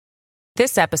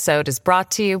This episode is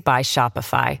brought to you by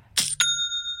Shopify.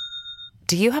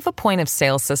 Do you have a point of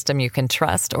sale system you can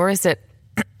trust, or is it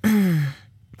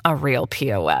a real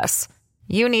POS?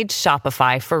 You need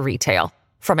Shopify for retail.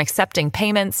 From accepting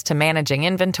payments to managing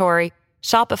inventory,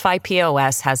 Shopify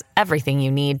POS has everything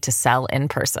you need to sell in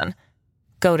person.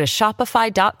 Go to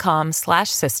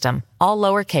shopify.com/system, all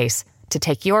lowercase, to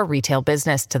take your retail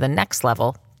business to the next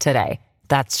level today.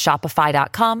 That's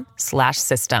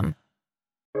shopify.com/system.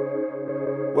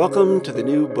 Welcome to the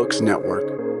New Books Network.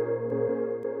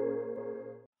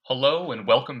 Hello and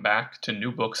welcome back to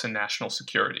New Books in National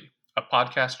Security, a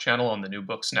podcast channel on the New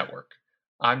Books Network.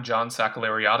 I'm John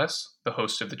Sakalariadis, the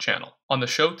host of the channel. On the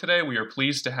show today, we are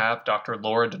pleased to have Dr.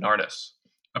 Laura DeNardis,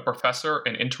 a professor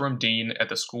and interim dean at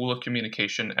the School of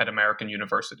Communication at American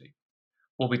University.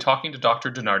 We'll be talking to Dr.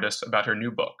 DeNardis about her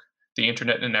new book, The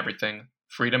Internet and Everything,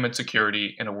 Freedom and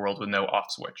Security in a World with No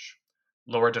Off Switch.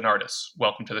 Laura DeNardis,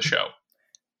 welcome to the show.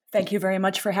 Thank you very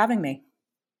much for having me.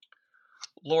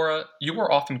 Laura, you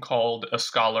are often called a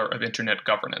scholar of internet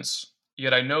governance,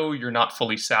 yet I know you're not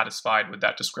fully satisfied with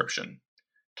that description.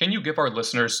 Can you give our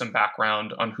listeners some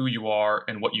background on who you are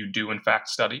and what you do in fact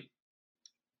study?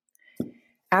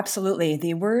 Absolutely.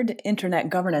 The word internet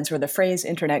governance, or the phrase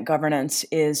internet governance,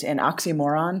 is an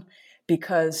oxymoron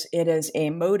because it is a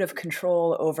mode of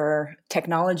control over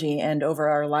technology and over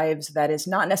our lives that is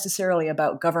not necessarily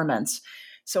about governments.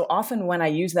 So often when I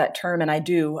use that term, and I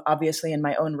do, obviously, in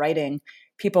my own writing,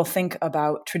 people think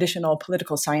about traditional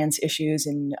political science issues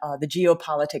and the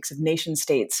geopolitics of nation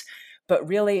states. But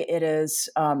really, it's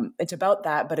about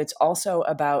that, but it's also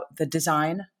about the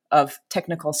design of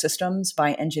technical systems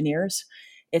by engineers.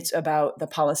 It's about the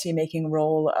policymaking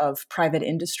role of private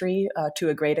industry to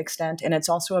a great extent. And it's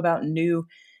also about new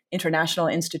international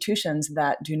institutions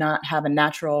that do not have a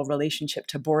natural relationship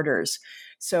to borders.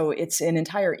 So it's an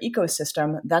entire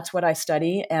ecosystem. That's what I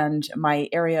study. And my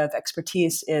area of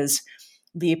expertise is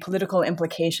the political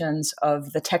implications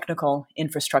of the technical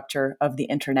infrastructure of the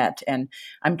internet. And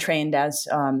I'm trained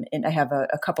and I have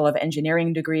a couple of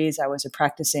engineering degrees. I was a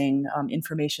practicing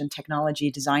information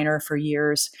technology designer for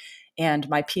years. And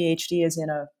my PhD is in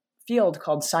a field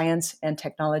called Science and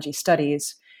Technology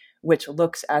Studies, which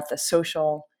looks at the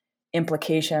social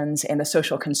implications and the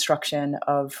social construction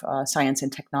of science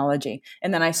and technology.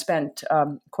 And then I spent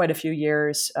quite a few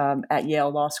years at Yale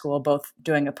Law School, both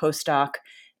doing a postdoc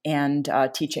and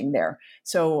teaching there.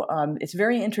 So it's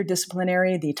very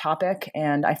interdisciplinary, the topic,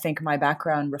 and I think my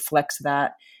background reflects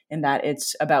that, in that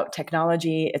it's about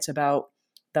technology, it's about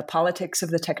the politics of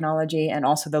the technology, and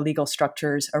also the legal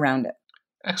structures around it.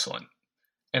 Excellent.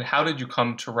 And how did you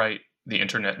come to write The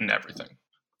Internet and Everything?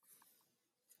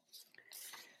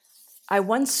 I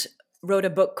once wrote a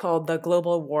book called The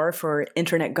Global War for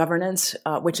Internet Governance,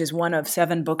 which is one of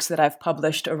 7 books that I've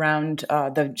published around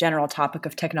the general topic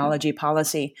of technology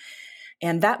policy.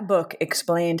 And that book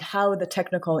explained how the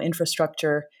technical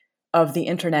infrastructure of the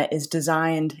internet is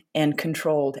designed and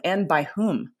controlled, and by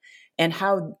whom, and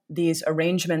how these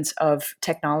arrangements of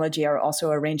technology are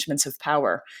also arrangements of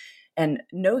power. And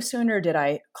no sooner did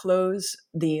I close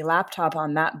the laptop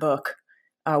on that book,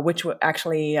 which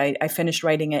actually I finished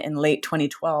writing it in late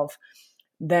 2012,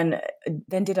 then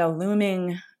did a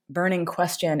looming, burning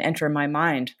question enter my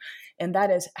mind. And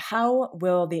that is, how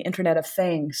will the Internet of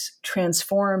Things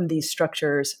transform these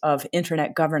structures of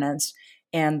internet governance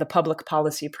and the public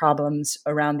policy problems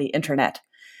around the internet?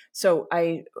 So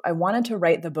I wanted to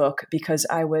write the book because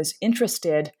I was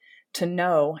interested to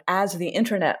know, as the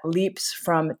internet leaps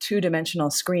from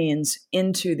 2-dimensional screens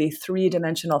into the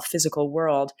 3-dimensional physical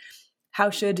world, how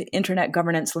should internet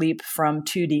governance leap from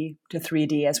 2D to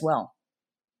 3D as well?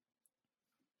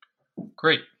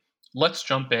 Great. Let's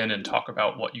jump in and talk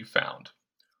about what you found.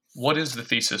 What is the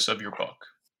thesis of your book?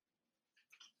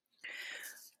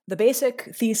 The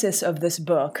basic thesis of this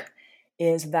book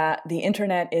is that the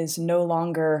internet is no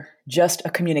longer just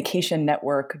a communication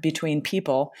network between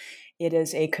people. It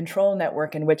is a control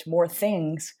network in which more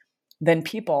things than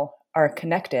people are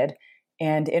connected,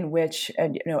 and in which,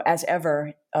 as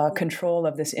ever, control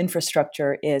of this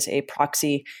infrastructure is a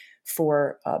proxy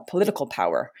for political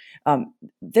power.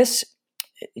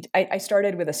 I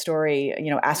started with a story,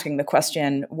 asking the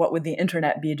question, what would the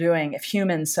internet be doing if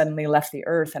humans suddenly left the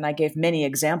earth? And I gave many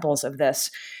examples of this.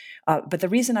 But the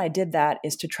reason I did that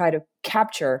is to try to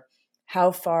capture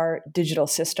how far digital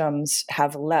systems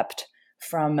have leapt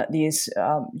from these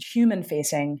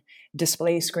human-facing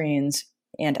display screens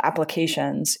and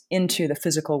applications into the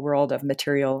physical world of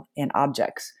material and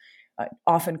objects,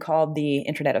 often called the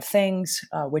Internet of Things,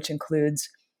 which includes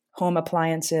home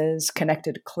appliances,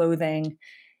 connected clothing,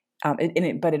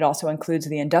 but it also includes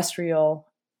the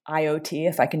industrial IoT,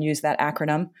 if I can use that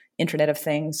acronym, Internet of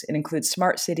Things. It includes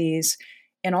smart cities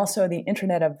and also the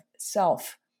Internet of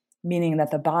Self, meaning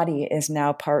that the body is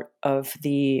now part of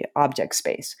the object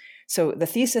space. So the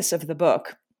thesis of the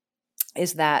book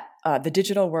is that the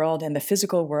digital world and the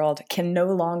physical world can no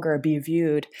longer be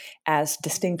viewed as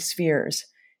distinct spheres,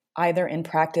 either in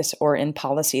practice or in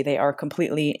policy. They are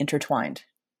completely intertwined.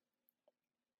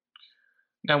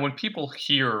 Now, when people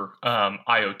hear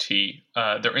IoT,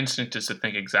 their instinct is to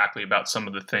think exactly about some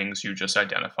of the things you just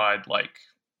identified, like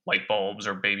light bulbs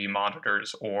or baby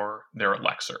monitors or their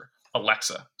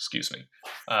Alexa, excuse me.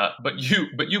 But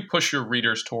you push your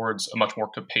readers towards a much more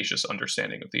capacious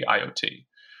understanding of the IoT.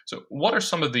 So, what are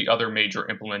some of the other major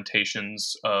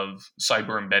implementations of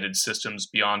cyber embedded systems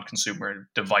beyond consumer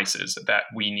devices that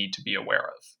we need to be aware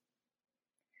of?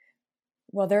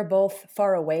 Well, they're both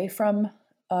far away from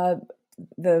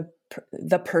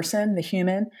the person, the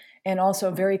human, and also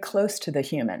very close to the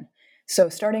human. So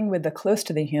starting with the close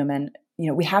to the human,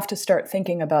 we have to start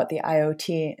thinking about the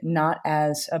IoT not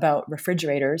as about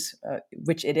refrigerators,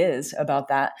 which it is about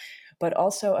that, but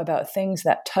also about things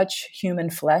that touch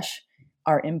human flesh,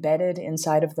 are embedded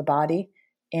inside of the body,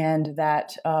 and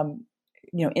that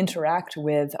interact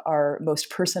with our most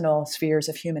personal spheres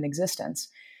of human existence.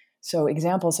 So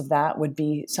examples of that would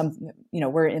be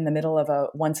we're in the middle of a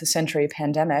once a century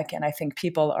pandemic, and I think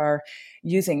people are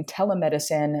using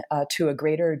telemedicine to a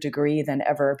greater degree than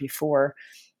ever before.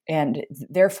 And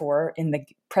therefore, in the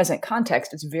present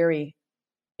context, it's very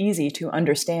easy to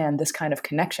understand this kind of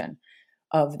connection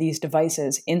of these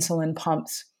devices, insulin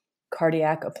pumps,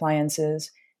 cardiac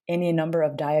appliances, any number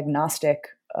of diagnostic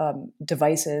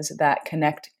devices that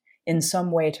connect in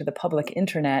some way to the public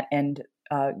internet and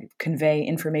convey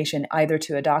information either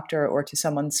to a doctor or to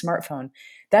someone's smartphone.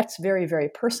 That's very, very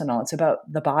personal. It's about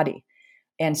the body.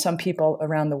 And some people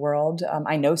around the world,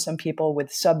 I know some people with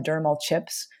subdermal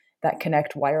chips that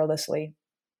connect wirelessly.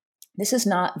 This is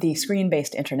not the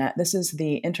screen-based internet. This is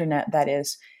the internet that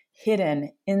is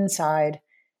hidden inside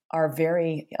our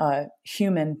very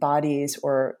human bodies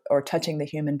or touching the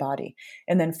human body.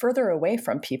 And then further away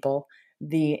from people,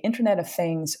 the Internet of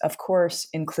Things, of course,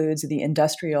 includes the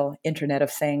industrial Internet of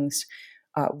Things,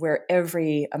 where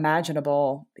every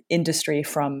imaginable industry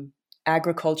from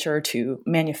agriculture to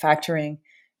manufacturing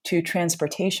to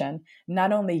transportation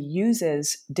not only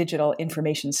uses digital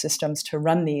information systems to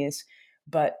run these,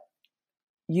 but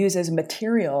uses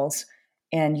materials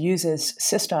and uses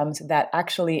systems that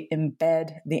actually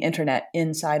embed the internet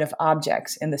inside of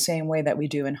objects in the same way that we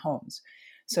do in homes.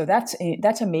 So that's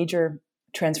a major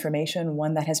transformation,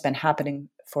 one that has been happening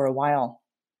for a while.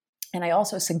 And I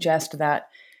also suggest that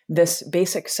this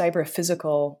basic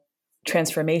cyber-physical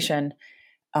transformation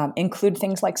include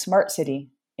things like smart city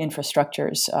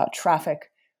infrastructures,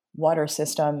 traffic, water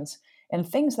systems, and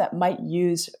things that might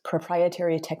use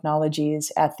proprietary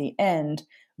technologies at the end,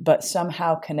 but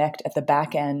somehow connect at the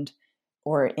back end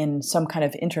or in some kind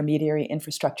of intermediary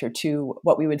infrastructure to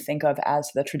what we would think of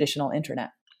as the traditional internet.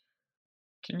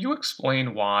 Can you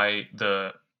explain why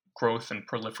the growth and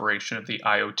proliferation of the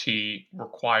IoT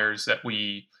requires that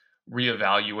we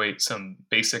reevaluate some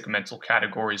basic mental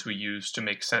categories we use to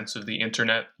make sense of the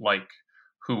internet, like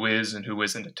who is and who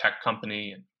isn't a tech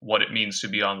company, and what it means to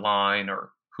be online,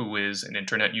 or who is an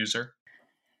internet user?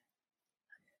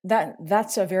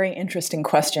 That's a very interesting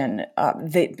question.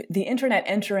 The internet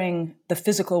entering the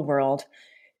physical world,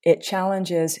 it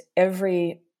challenges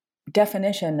every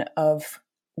definition of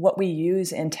what we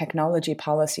use in technology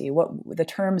policy, what the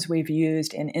terms we've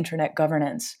used in internet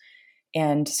governance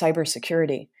and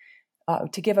cybersecurity.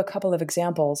 To give a couple of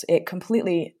examples, it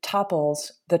completely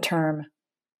topples the term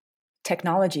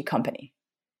technology company.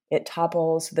 It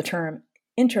topples the term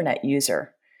internet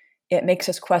user. It makes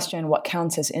us question what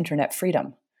counts as internet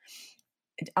freedom.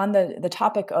 On the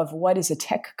topic of what is a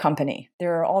tech company,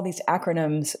 there are all these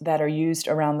acronyms that are used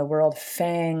around the world: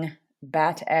 FANG,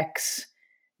 BATX,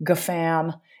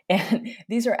 GAFAM, and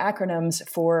these are acronyms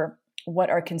for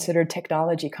what are considered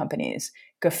technology companies.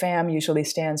 GAFAM usually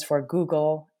stands for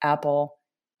Google, Apple,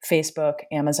 Facebook,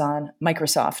 Amazon,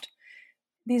 Microsoft.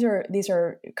 These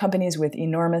are companies with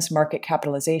enormous market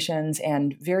capitalizations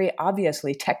and very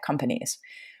obviously tech companies.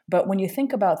 But when you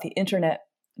think about the internet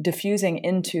diffusing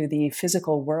into the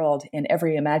physical world in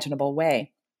every imaginable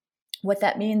way, what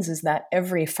that means is that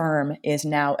every firm is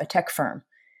now a tech firm.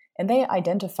 And they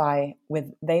identify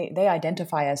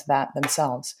as that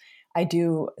themselves. I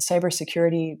do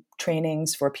cybersecurity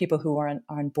trainings for people who are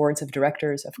on boards of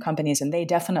directors of companies, and they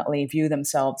definitely view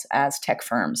themselves as tech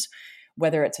firms,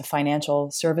 whether it's a financial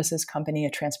services company, a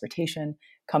transportation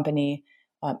company,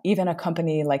 even a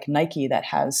company like Nike that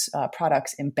has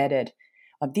products embedded.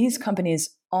 These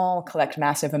companies all collect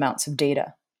massive amounts of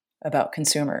data about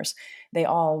consumers. They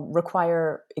all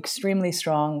require extremely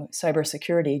strong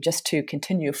cybersecurity just to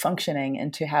continue functioning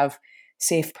and to have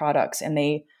safe products. And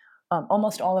they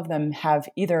almost all of them have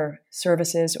either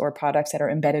services or products that are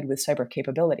embedded with cyber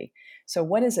capability. So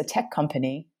what is a tech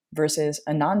company versus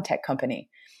a non-tech company?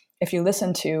 If you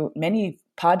listen to many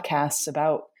podcasts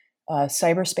about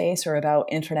cyberspace or about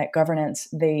internet governance,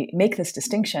 they make this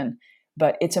distinction,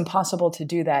 but it's impossible to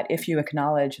do that if you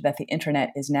acknowledge that the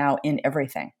internet is now in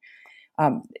everything.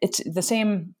 It's the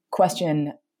same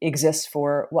question exists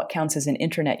for what counts as an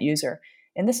internet user.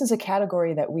 And this is a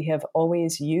category that we have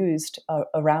always used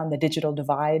around the digital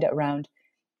divide, around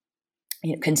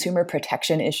consumer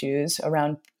protection issues,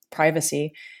 around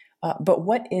privacy. But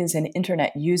what is an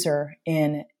internet user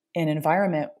in an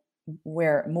environment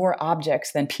where more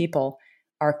objects than people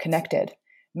are connected?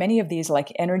 Many of these,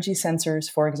 like energy sensors,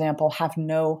 for example, have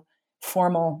no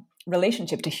formal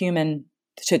relationship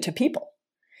to people.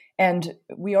 And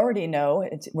we already know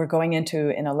we're going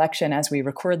into an election as we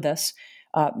record this.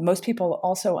 Most people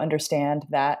also understand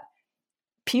that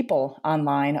people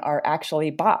online are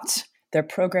actually bots. They're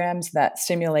programs that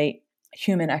simulate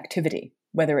human activity,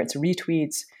 whether it's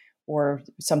retweets or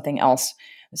something else.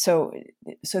 So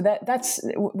that's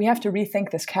we have to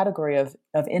rethink this category of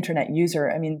internet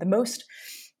user. I mean,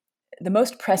 the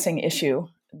most pressing issue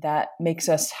that makes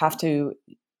us have to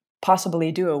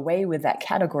possibly do away with that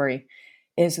category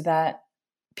is that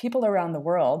people around the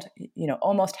world,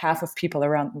 almost half of people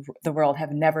around the world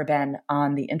have never been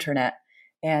on the internet.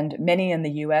 And many in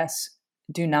the US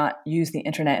do not use the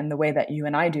internet in the way that you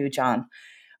and I do, John.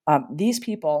 These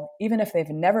people, even if they've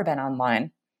never been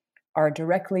online, are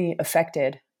directly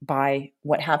affected by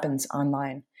what happens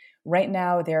online. Right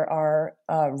now, there are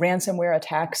ransomware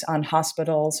attacks on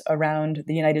hospitals around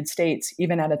the United States,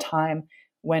 even at a time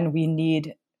when we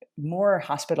need more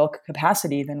hospital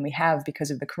capacity than we have because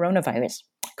of the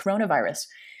coronavirus.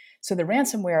 So the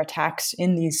ransomware attacks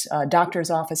in these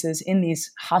doctors' offices, in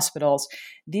these hospitals,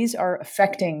 these are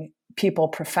affecting people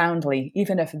profoundly,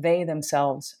 even if they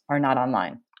themselves are not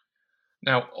online.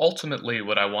 Now, ultimately,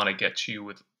 what I want to get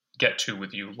to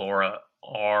with you, Laura,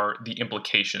 are the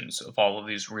implications of all of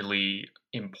these really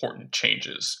important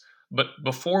changes. But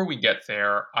before we get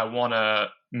there, I want to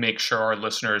make sure our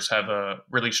listeners have a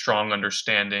really strong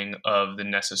understanding of the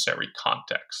necessary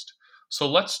context. So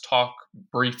let's talk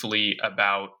briefly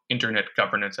about internet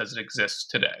governance as it exists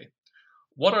today.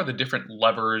 What are the different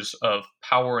levers of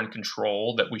power and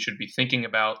control that we should be thinking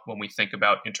about when we think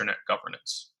about internet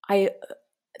governance? I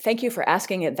thank you for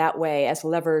asking it that way, as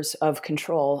levers of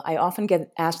control. I often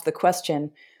get asked the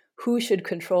question, who should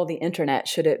control the internet?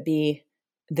 Should it be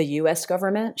the US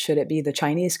government? Should it be the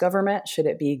Chinese government? Should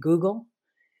it be Google?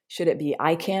 Should it be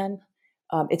ICANN?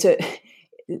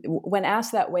 When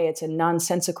asked that way, it's a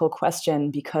nonsensical question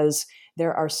because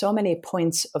there are so many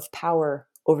points of power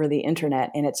over the internet,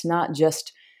 and it's not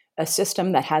just a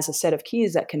system that has a set of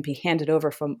keys that can be handed over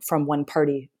from one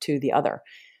party to the other.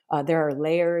 There are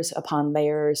layers upon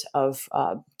layers of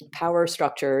power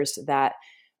structures that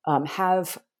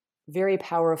have very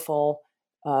powerful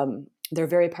they're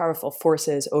very powerful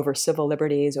forces over civil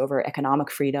liberties, over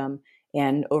economic freedom,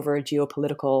 and over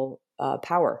geopolitical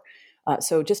power.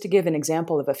 So just to give an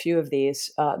example of a few of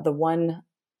these, the one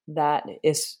that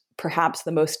is perhaps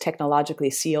the most technologically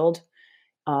sealed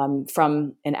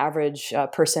from an average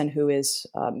person who is,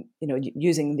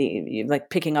 using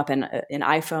picking up an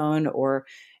iPhone or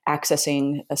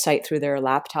accessing a site through their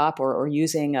laptop or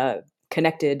using a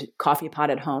connected coffee pot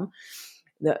at home.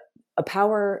 A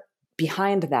power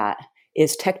behind that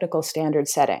is technical standard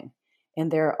setting.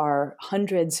 And there are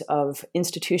hundreds of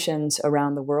institutions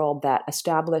around the world that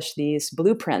establish these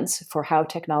blueprints for how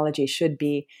technology should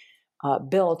be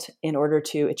built in order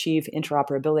to achieve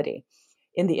interoperability.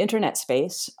 In the internet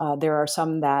space, there are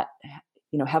some that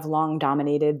have long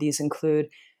dominated. These include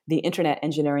the Internet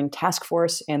Engineering Task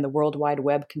Force and the World Wide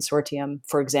Web Consortium,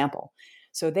 for example.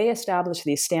 So they establish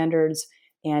these standards,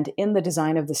 and in the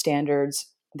design of the standards,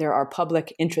 there are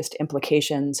public interest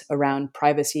implications around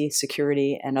privacy,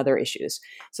 security, and other issues.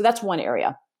 So that's one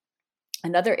area.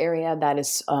 Another area that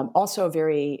is also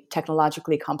very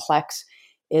technologically complex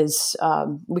is,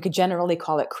 we could generally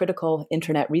call it critical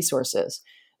internet resources.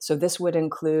 So this would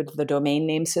include the domain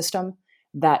name system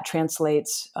that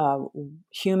translates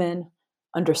human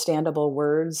understandable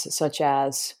words such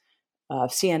as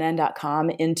CNN.com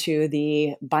into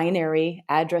the binary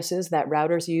addresses that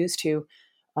routers use to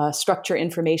structure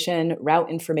information, route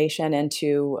information, and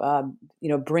to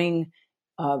bring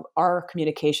our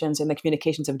communications and the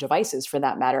communications of devices, for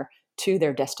that matter, to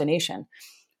their destination.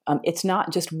 It's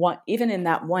not just one. Even in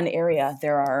that one area,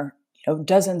 there are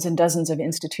dozens and dozens of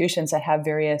institutions that have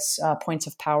various points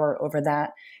of power over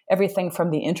that. Everything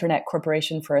from the Internet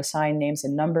Corporation for Assigned Names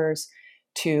and Numbers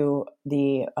to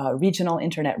the regional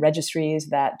internet registries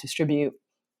that distribute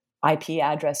IP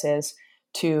addresses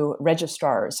to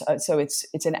registrars. So it's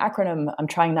an acronym. I'm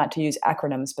trying not to use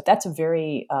acronyms, but that's a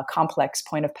very complex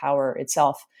point of power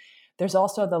itself. There's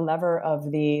also the lever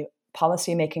of the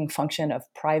policymaking function of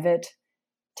private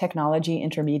technology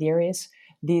intermediaries.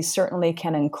 These certainly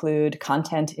can include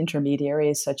content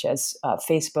intermediaries such as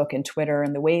Facebook and Twitter,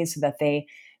 and the ways that they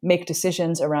make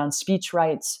decisions around speech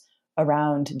rights,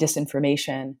 around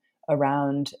disinformation,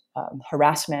 around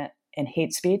harassment and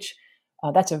hate speech.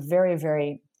 That's a very,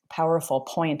 very powerful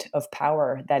point of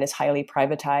power that is highly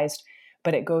privatized,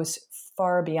 but it goes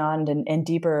far beyond and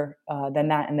deeper than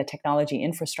that in the technology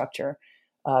infrastructure,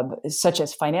 such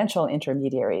as financial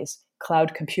intermediaries,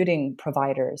 cloud computing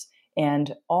providers,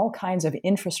 and all kinds of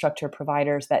infrastructure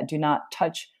providers that do not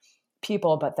touch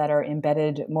people, but that are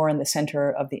embedded more in the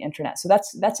center of the internet. So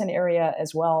that's an area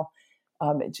as well.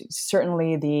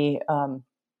 Certainly the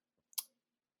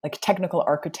like technical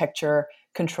architecture,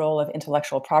 control of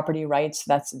intellectual property rights.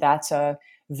 That's a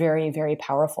very, very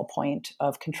powerful point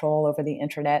of control over the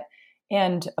internet.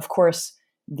 And of course,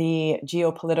 the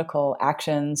geopolitical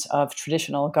actions of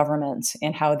traditional governments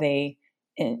and how they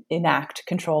enact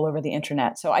control over the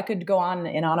internet. So I could go on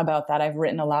and on about that. I've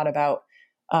written a lot about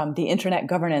the internet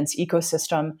governance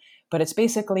ecosystem, but it's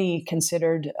basically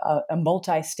considered a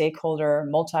multi-stakeholder,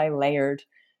 multi-layered,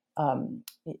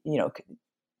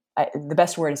 the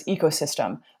best word is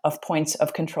ecosystem of points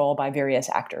of control by various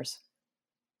actors.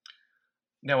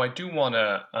 Now, I do want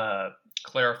to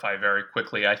clarify very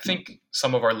quickly. I think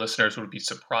some of our listeners would be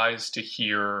surprised to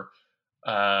hear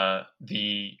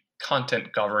the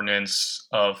content governance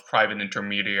of private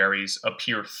intermediaries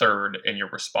appear third in your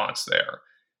response there.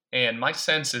 And my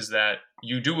sense is that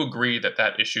you do agree that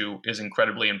that issue is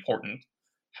incredibly important.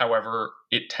 However,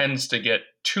 it tends to get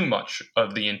too much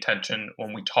of the attention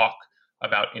when we talk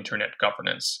about internet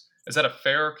governance. Is that a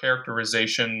fair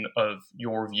characterization of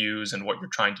your views and what you're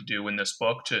trying to do in this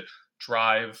book to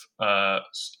drive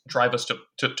us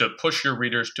to push your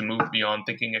readers to move beyond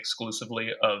thinking exclusively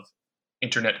of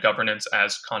internet governance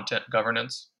as content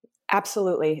governance?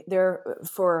 Absolutely.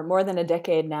 For more than a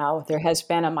decade now, there has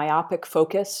been a myopic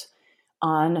focus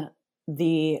on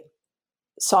the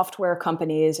software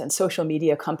companies and social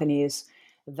media companies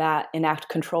that enact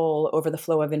control over the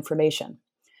flow of information.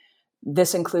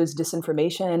 This includes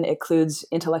disinformation, it includes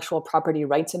intellectual property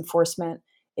rights enforcement,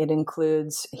 it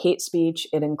includes hate speech,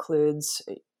 it includes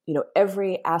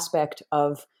every aspect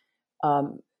of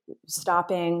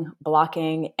stopping,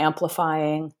 blocking,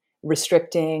 amplifying,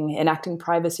 restricting, enacting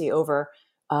privacy over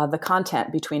the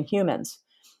content between humans.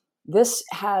 This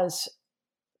has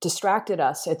distracted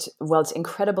us. It's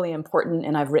incredibly important,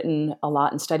 and I've written a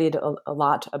lot and studied a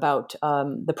lot about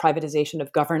the privatization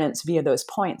of governance via those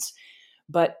points.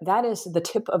 But that is the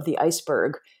tip of the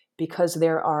iceberg, because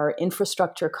there are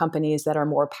infrastructure companies that are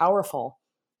more powerful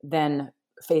than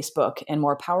Facebook and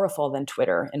more powerful than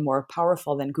Twitter and more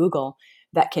powerful than Google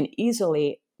that can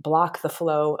easily block the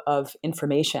flow of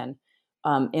information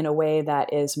in a way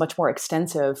that is much more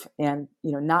extensive and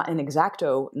not an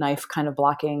X-Acto knife kind of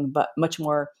blocking, but much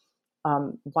more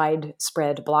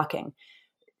widespread blocking.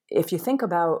 If you think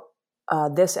about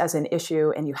this as an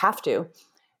issue, and you have to,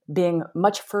 being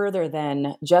much further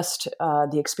than just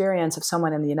the experience of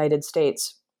someone in the United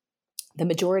States, the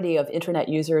majority of internet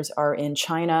users are in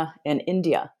China and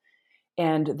India.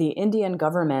 And the Indian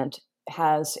government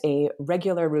has a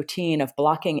regular routine of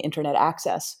blocking internet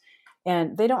access.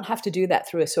 And they don't have to do that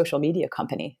through a social media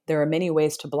company. There are many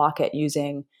ways to block it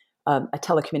using a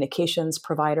telecommunications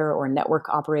provider or network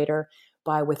operator,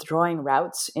 by withdrawing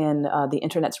routes in the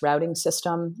internet's routing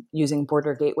system using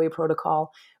Border Gateway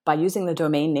Protocol, by using the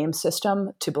domain name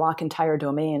system to block entire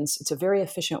domains. It's a very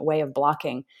efficient way of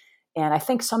blocking. And I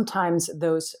think sometimes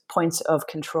those points of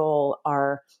control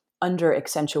are under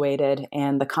accentuated,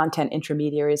 and the content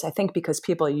intermediaries, I think because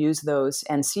people use those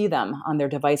and see them on their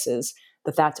devices,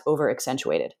 that's over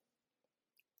accentuated.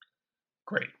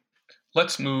 Great.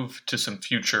 Let's move to some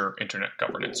future internet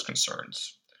governance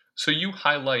concerns. So you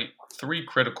highlight three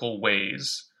critical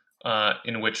ways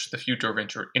in which the future of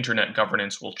internet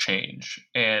governance will change,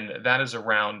 and that is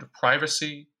around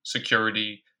privacy,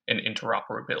 security, and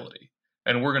interoperability.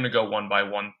 And we're going to go one by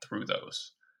one through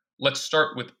those. Let's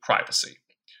start with privacy.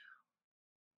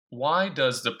 Why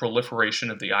does the proliferation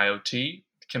of the IoT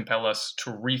compel us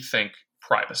to rethink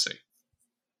privacy?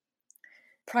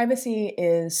 Privacy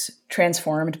is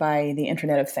transformed by the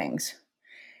Internet of Things.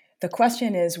 The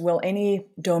question is, will any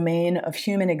domain of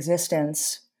human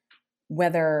existence,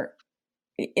 whether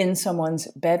in someone's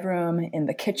bedroom, in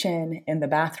the kitchen, in the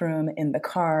bathroom, in the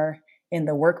car, in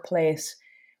the workplace,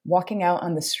 walking out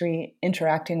on the street,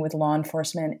 interacting with law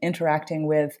enforcement, interacting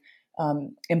with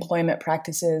employment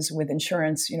practices, with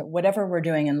insurance, whatever we're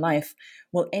doing in life,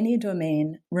 will any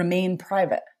domain remain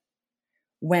private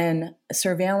when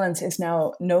surveillance is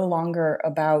now no longer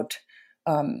about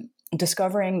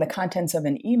discovering the contents of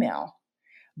an email,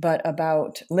 but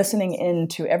about listening in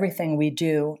to everything we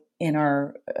do in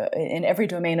every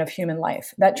domain of human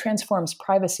life? That transforms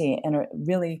privacy in a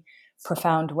really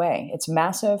profound way. It's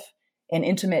massive and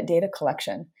intimate data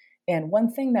collection. And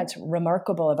one thing that's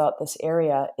remarkable about this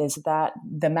area is that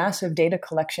the massive data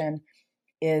collection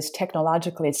is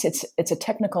technologically, it's a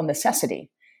technical necessity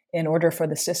in order for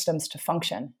the systems to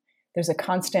function. There's a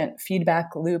constant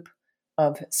feedback loop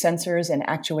of sensors and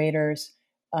actuators,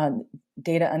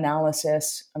 data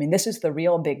analysis. I mean, this is the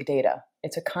real big data.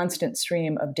 It's a constant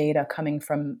stream of data coming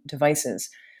from devices.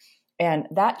 And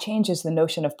that changes the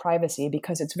notion of privacy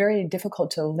because it's very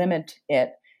difficult to limit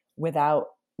it without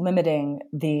limiting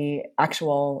the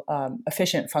actual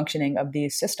efficient functioning of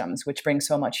these systems, which brings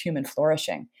so much human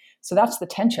flourishing. So that's the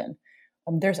tension.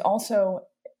 There's also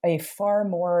a far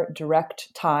more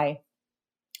direct tie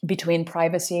between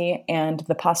privacy and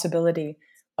the possibility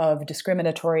of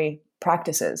discriminatory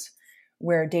practices,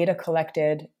 where data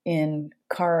collected in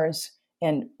cars,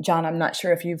 and John, I'm not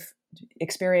sure if you've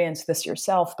experienced this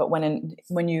yourself, but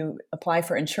when you apply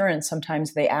for insurance,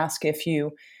 sometimes they ask if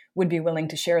you would be willing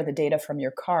to share the data from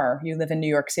your car. You live in New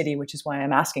York City, which is why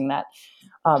I'm asking that.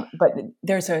 But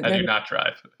I do not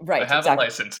drive. Right, I have exactly. a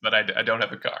license, but I don't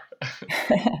have a car.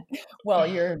 Well,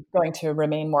 you're going to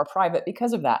remain more private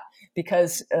because of that,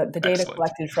 because the data Excellent.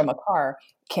 collected from a car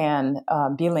can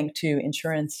be linked to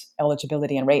insurance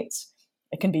eligibility and rates.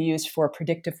 It can be used for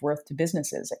predictive worth to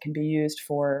businesses. It can be used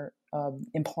for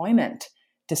employment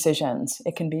decisions.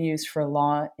 It can be used for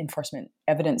law enforcement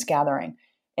evidence gathering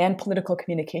and political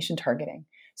communication targeting.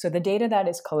 So the data that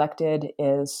is collected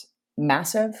is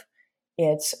massive.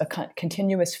 It's a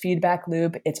continuous feedback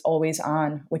loop. It's always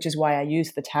on, which is why I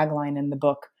use the tagline in the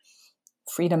book,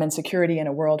 freedom and security in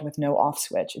a world with no off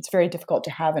switch. It's very difficult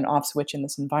to have an off switch in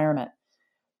this environment.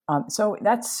 So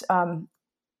that's a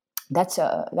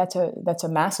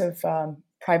massive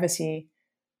privacy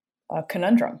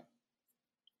conundrum.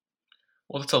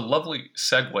 Well, that's a lovely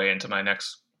segue into my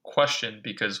next question,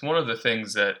 because one of the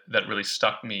things that really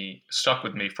stuck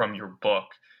with me from your book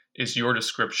is your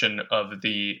description of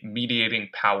the mediating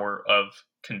power of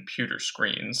computer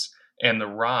screens and the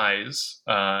rise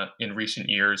in recent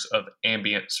years of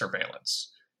ambient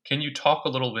surveillance. Can you talk a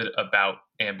little bit about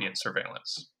ambient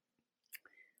surveillance?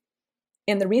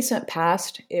 In the recent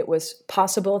past, it was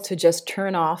possible to just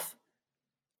turn off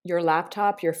your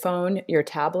laptop, your phone, your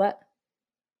tablet,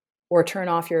 or turn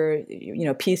off your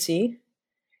PC.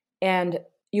 And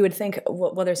you would think,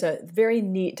 well, there's a very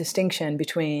neat distinction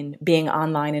between being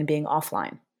online and being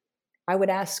offline. I would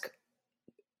ask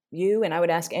you, and I would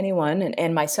ask anyone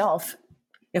and myself,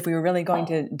 if we were really going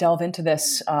to delve into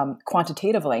this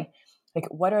quantitatively, like,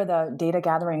 what are the data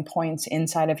gathering points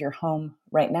inside of your home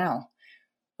right now?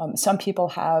 Some people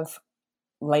have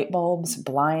light bulbs,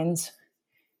 blinds,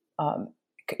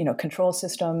 control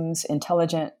systems,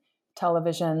 intelligent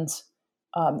televisions.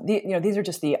 These are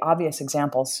just the obvious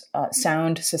examples.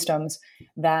 Sound systems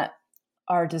that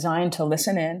are designed to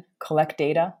listen in, collect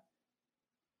data,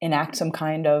 enact some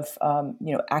kind of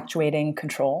actuating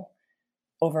control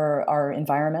over our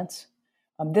environments.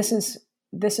 This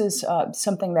is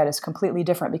something that is completely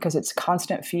different because it's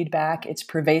constant feedback, it's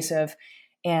pervasive,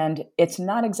 and it's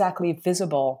not exactly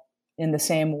visible in the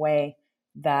same way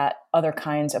that other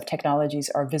kinds of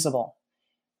technologies are visible.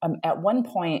 At one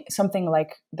point, something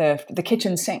like the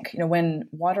kitchen sink, when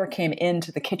water came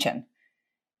into the kitchen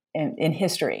in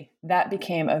history, that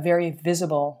became a very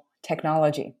visible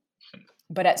technology.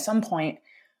 But at some point,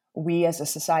 we as a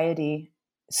society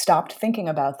stopped thinking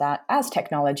about that as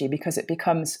technology because it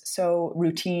becomes so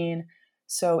routine,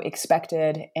 so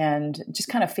expected, and just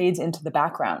kind of fades into the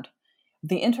background.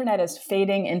 The internet is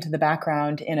fading into the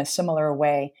background in a similar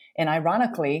way. And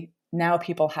ironically, now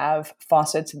people have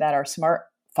faucets that are smart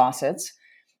faucets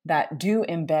that do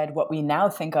embed what we now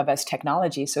think of as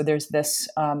technology. So there's this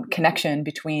connection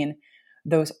between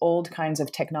those old kinds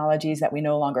of technologies that we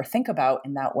no longer think about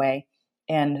in that way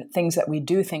and things that we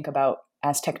do think about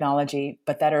as technology,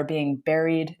 but that are being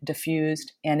buried,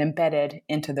 diffused, and embedded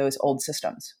into those old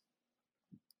systems.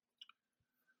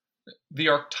 The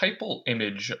archetypal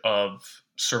image of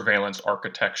surveillance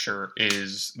architecture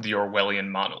is the Orwellian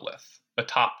monolith, a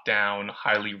top-down,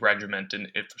 highly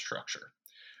regimented infrastructure.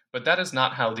 But that is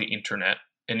not how the internet,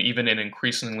 and even an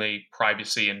increasingly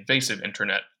privacy-invasive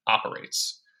internet,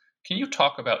 operates. Can you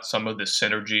talk about some of the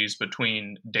synergies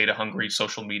between data-hungry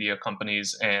social media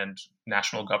companies and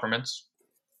national governments?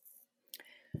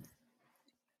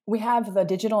 We have the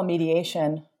digital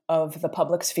mediation of the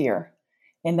public sphere,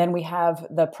 and then we have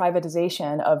the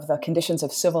privatization of the conditions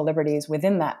of civil liberties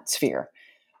within that sphere.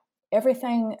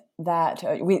 Everything that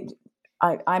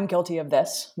I'm guilty of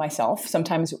this myself.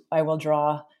 Sometimes I will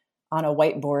draw on a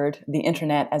whiteboard the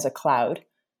internet as a cloud.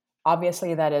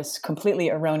 Obviously, that is completely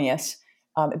erroneous,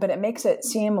 but it makes it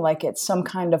seem like it's some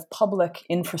kind of public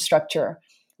infrastructure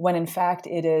when in fact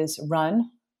it is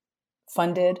run,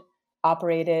 funded,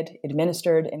 operated,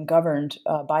 administered, and governed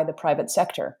by the private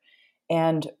sector.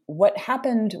 And what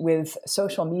happened with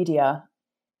social media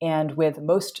and with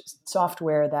most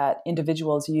software that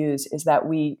individuals use is that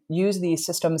we use these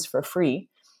systems for free,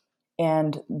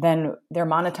 and then they're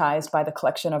monetized by the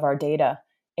collection of our data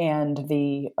and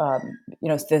the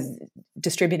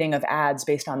distributing of ads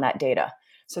based on that data.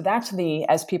 So that's the,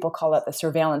 as people call it, the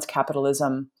surveillance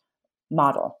capitalism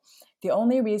model. The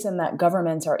only reason that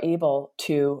governments are able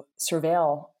to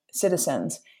surveil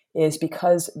citizens is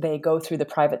because they go through the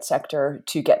private sector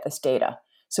to get this data.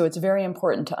 So it's very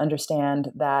important to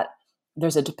understand that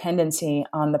there's a dependency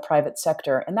on the private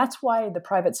sector. And that's why the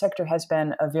private sector has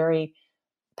been a very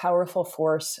powerful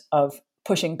force of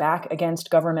pushing back against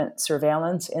government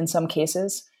surveillance in some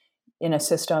cases, in a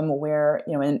system where,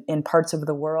 in parts of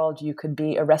the world, you could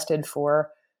be arrested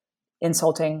for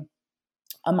insulting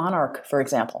a monarch, for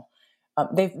example.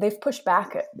 They've pushed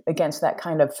back against that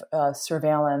kind of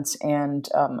surveillance and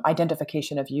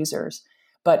identification of users.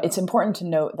 But it's important to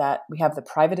note that we have the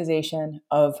privatization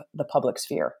of the public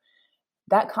sphere.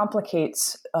 That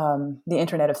complicates the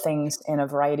Internet of Things in a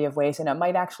variety of ways, and it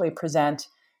might actually present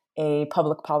a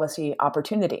public policy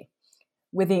opportunity.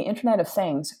 With the Internet of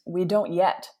Things, we don't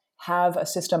yet have a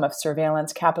system of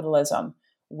surveillance capitalism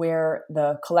where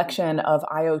the collection of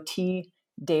IoT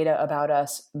data about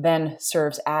us then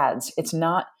serves ads. It's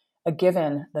not a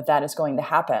given that that is going to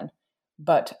happen,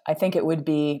 but I think it would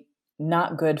be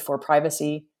not good for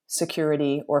privacy,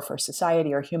 security, or for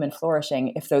society or human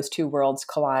flourishing if those two worlds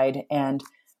collide and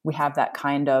we have that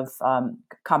kind of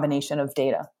combination of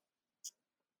data.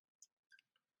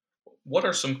 What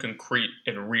are some concrete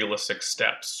and realistic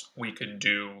steps we could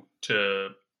do to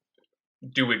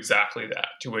do exactly that,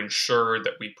 to ensure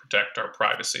that we protect our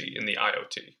privacy in the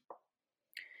IoT?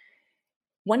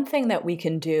 One thing that we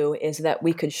can do is that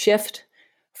we could shift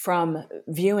from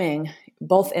viewing,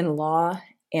 both in law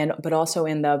but also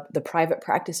in the private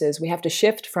practices, we have to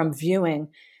shift from viewing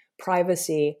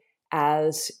privacy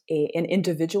as an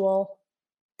individual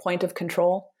point of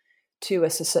control to a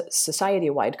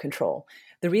society-wide control.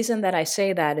 The reason that I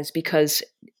say that is because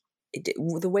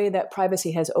the way that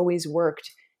privacy has always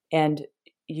worked, and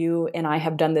you and I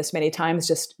have done this many times,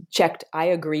 just checked, I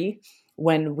agree,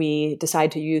 when we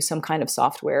decide to use some kind of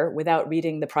software without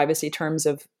reading the privacy terms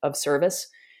of service.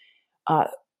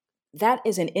 That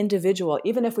is an individual,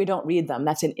 even if we don't read them,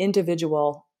 that's an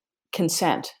individual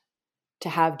consent to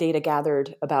have data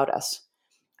gathered about us.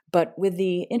 But with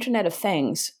the Internet of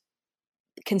Things,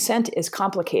 consent is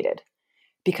complicated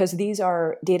because these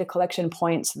are data collection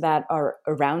points that are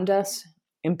around us,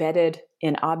 embedded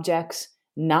in objects,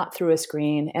 not through a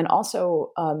screen, and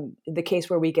also the case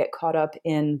where we get caught up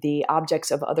in the objects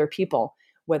of other people,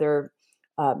 whether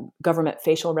government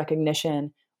facial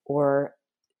recognition or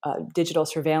digital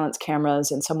surveillance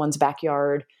cameras in someone's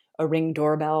backyard, a Ring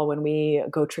doorbell when we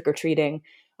go trick-or-treating.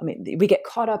 I mean, we get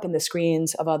caught up in the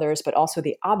screens of others, but also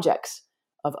the objects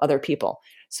of other people.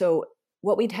 So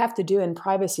what we'd have to do in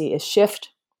privacy is shift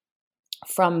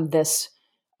from this,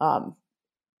 I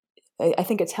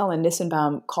think it's Helen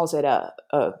Nissenbaum calls it a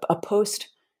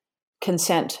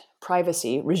post-consent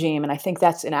privacy regime, and I think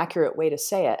that's an accurate way to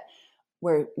say it,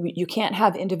 where you can't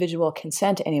have individual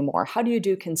consent anymore. How do you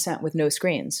do consent with no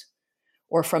screens?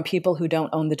 Or from people who don't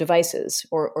own the devices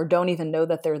or don't even know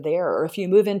that they're there? Or if you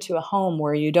move into a home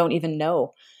where you don't even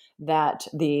know that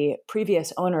the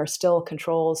previous owner still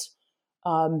controls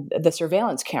the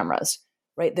surveillance cameras,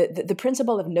 right? The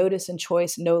principle of notice and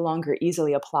choice no longer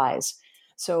easily applies.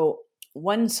 So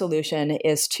one solution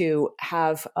is to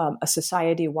have a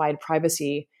society-wide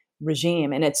privacy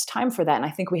regime, and it's time for that. And I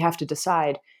think we have to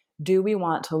decide, do we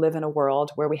want to live in a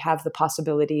world where we have the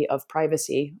possibility of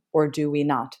privacy or do we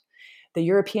not? The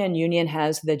European Union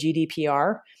has the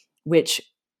GDPR, which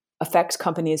affects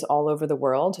companies all over the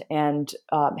world and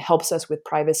helps us with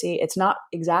privacy. It's not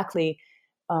exactly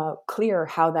clear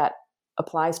how that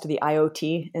applies to the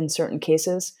IoT in certain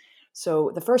cases.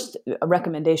 So the first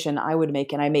recommendation I would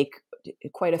make, and I make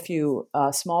quite a few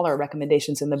smaller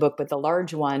recommendations in the book, but the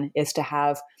large one is to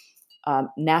have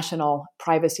national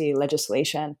privacy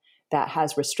legislation that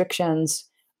has restrictions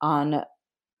on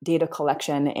data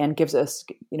collection and gives us,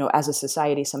 as a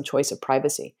society, some choice of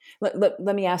privacy.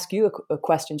 Let me ask you a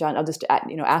question, John. I'll just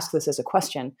ask this as a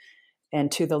question,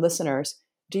 and to the listeners: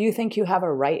 do you think you have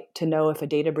a right to know if a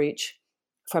data breach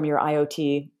from your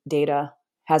IoT data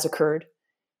has occurred?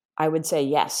 I would say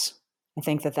yes. I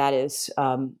think that is,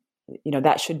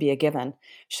 that should be a given.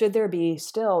 Should there be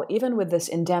still, even with this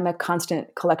endemic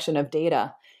constant collection of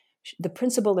data, the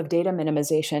principle of data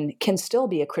minimization can still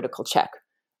be a critical check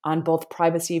on both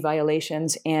privacy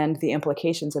violations and the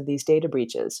implications of these data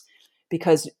breaches.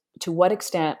 Because to what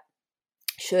extent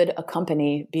should a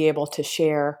company be able to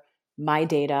share my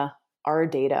data, our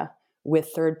data, with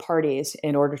third parties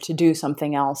in order to do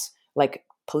something else, like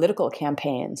political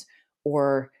campaigns,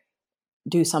 or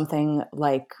do something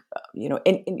like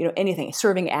anything?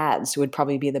 Serving ads would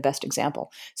probably be the best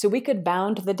example. So we could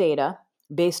bound the data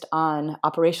based on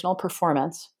operational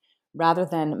performance rather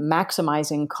than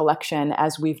maximizing collection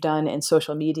as we've done in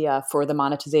social media for the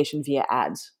monetization via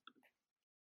ads.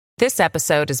 This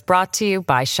episode is brought to you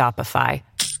by Shopify.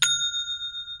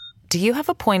 Do you have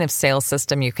a point of sale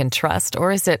system you can trust,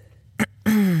 or is it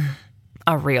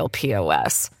a real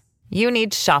POS? You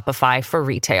need Shopify for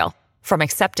retail. From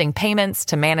accepting payments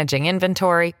to managing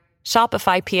inventory,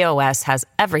 Shopify POS has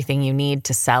everything you need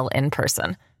to sell in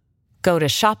person. Go to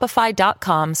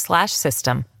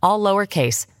shopify.com/system, all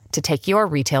lowercase, to take your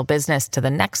retail business to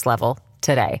the next level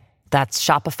today. That's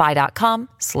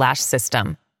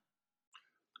shopify.com/system.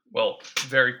 Well,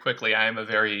 very quickly, I am a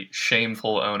very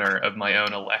shameful owner of my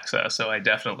own Alexa, so I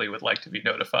definitely would like to be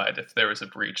notified if there is a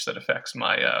breach that affects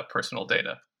my personal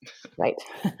data. Right.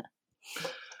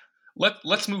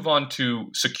 Let's move on to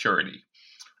security.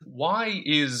 Why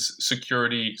is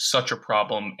security such a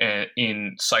problem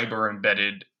in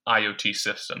cyber-embedded IoT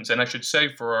systems? And I should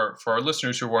say for our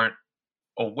listeners who weren't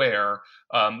aware,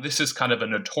 this is kind of a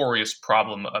notorious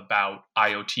problem about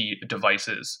IoT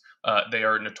devices. They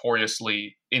are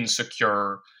notoriously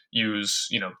insecure, use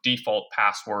default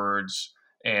passwords,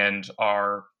 and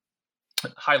are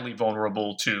highly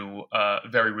vulnerable to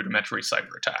very rudimentary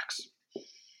cyber attacks.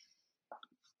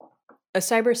 A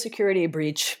cybersecurity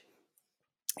breach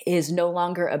is no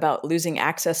longer about losing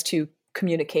access to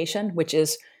communication, which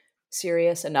is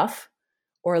serious enough,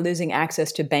 or losing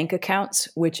access to bank accounts,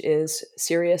 which is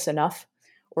serious enough,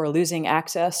 or losing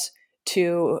access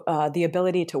to the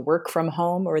ability to work from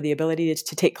home, or the ability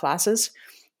to take classes,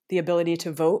 the ability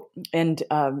to vote, and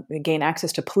gain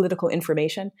access to political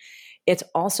information. It's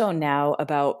also now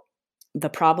about the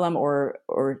problem or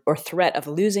threat of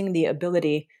losing the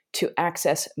ability to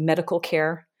access medical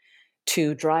care,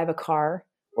 to drive a car,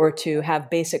 or to have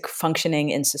basic functioning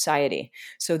in society.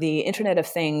 So the Internet of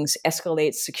Things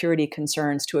escalates security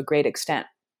concerns to a great extent.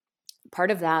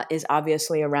 Part of that is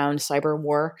obviously around cyber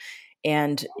war.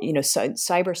 And,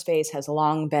 cyberspace has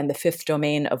long been the fifth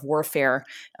domain of warfare.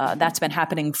 That's been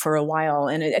happening for a while.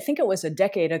 And I think it was a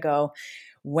decade ago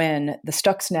when the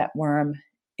Stuxnet worm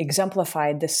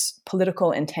exemplified this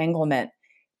political entanglement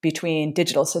between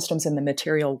digital systems and the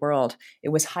material world. It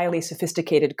was highly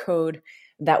sophisticated code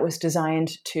that was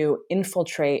designed to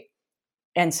infiltrate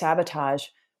and sabotage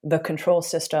the control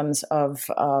systems of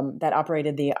that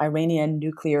operated the Iranian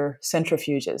nuclear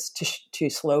centrifuges to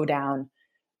slow down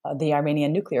the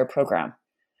Iranian nuclear program.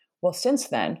 Well, since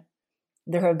then,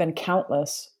 there have been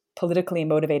countless politically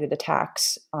motivated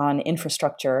attacks on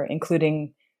infrastructure,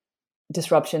 including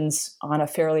disruptions on a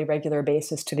fairly regular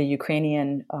basis to the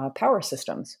Ukrainian power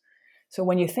systems. So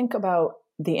when you think about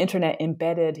the internet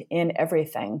embedded in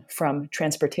everything, from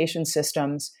transportation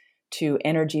systems to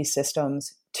energy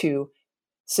systems to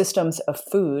systems of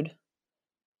food,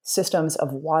 systems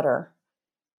of water,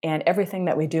 and everything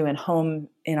that we do in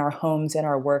our homes, in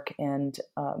our work, and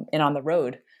on the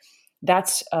road,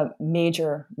 that's a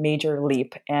major, major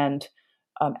leap. And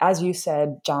as you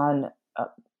said, John,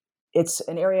 it's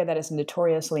an area that is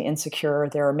notoriously insecure.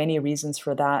 There are many reasons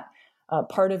for that.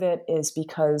 Part of it is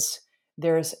because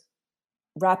there's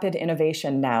rapid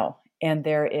innovation now, and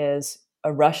there is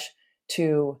a rush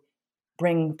to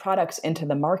bring products into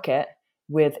the market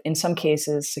with, in some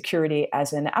cases, security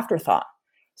as an afterthought.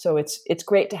 So it's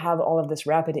great to have all of this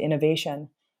rapid innovation,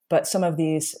 but some of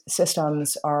these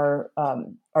systems are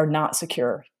not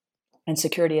secure, and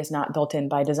security is not built in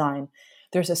by design.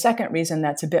 There's a second reason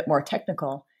that's a bit more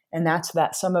technical, and that's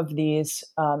that some of these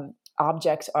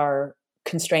objects are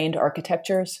constrained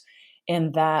architectures,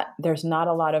 in that there's not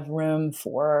a lot of room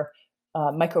for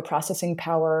microprocessing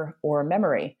power or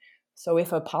memory. So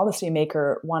if a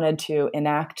policymaker wanted to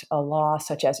enact a law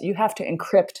such as you have to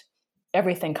encrypt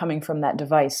everything coming from that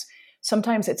device,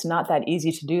 sometimes it's not that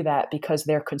easy to do that because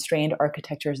they're constrained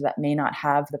architectures that may not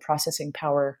have the processing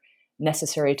power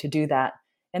necessary to do that.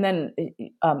 And then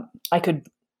I could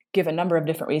give a number of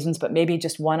different reasons, but maybe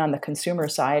just one on the consumer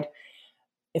side.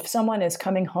 If someone is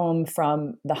coming home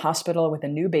from the hospital with a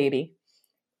new baby,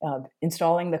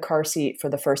 installing the car seat for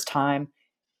the first time,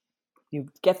 you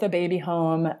get the baby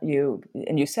home, you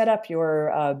set up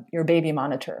your baby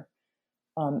monitor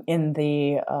in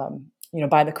the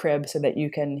by the crib so that you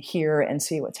can hear and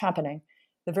see what's happening.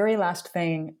 The very last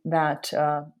thing that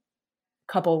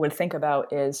couple would think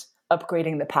about is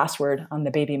upgrading the password on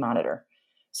the baby monitor.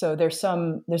 So there's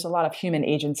a lot of human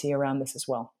agency around this as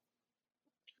well.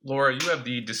 Laura, you have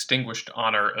the distinguished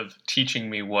honor of teaching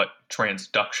me what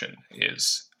transduction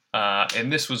is.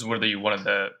 And this was really one of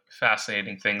the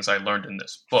fascinating things I learned in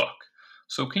this book.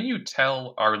 So can you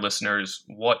tell our listeners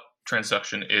what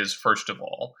transduction is, first of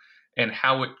all, and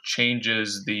how it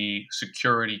changes the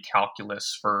security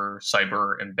calculus for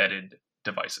cyber embedded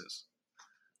devices?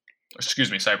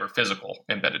 Cyber physical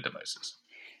embedded devices.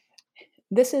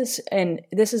 This is an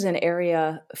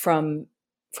area from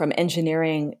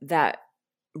engineering that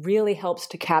really helps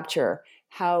to capture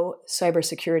how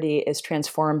cybersecurity is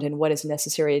transformed and what is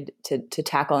necessary to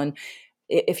tackle. And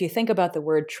if you think about the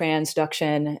word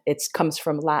transduction, it comes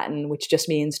from Latin, which just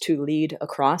means to lead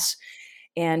across.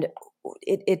 And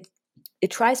it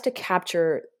tries to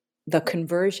capture the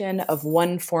conversion of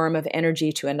one form of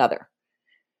energy to another.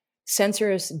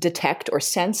 Sensors detect or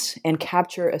sense and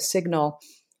capture a signal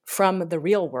from the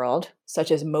real world,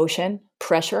 such as motion,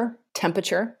 pressure,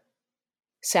 temperature,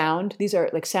 sound. These are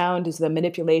sound is the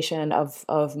manipulation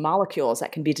of molecules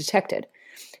that can be detected,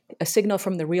 a signal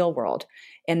from the real world.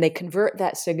 And they convert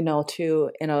that signal to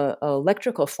an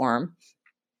electrical form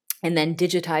and then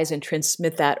digitize and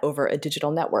transmit that over a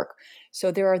digital network.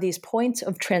 So there are these points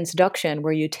of transduction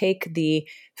where you take the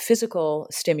physical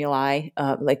stimuli,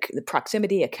 like the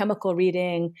proximity, a chemical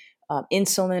reading,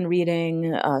 insulin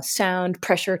reading, sound,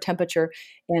 pressure, temperature,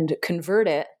 and convert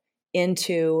it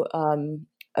into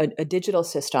a digital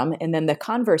system. And then the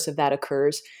converse of that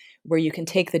occurs where you can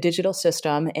take the digital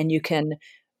system and you can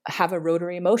have a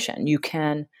rotary motion. You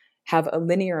can have a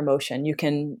linear motion. You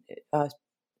can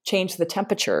change the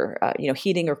temperature,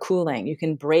 heating or cooling. You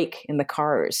can brake in the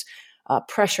cars,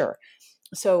 pressure.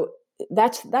 So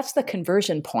that's the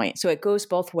conversion point. So it goes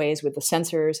both ways with the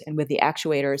sensors and with the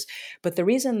actuators. But the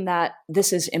reason that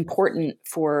this is important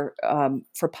for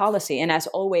policy, and as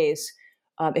always,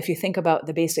 if you think about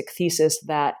the basic thesis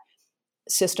that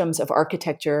systems of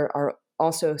architecture are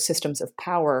also systems of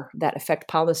power that affect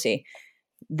policy,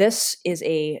 this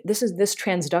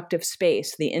transductive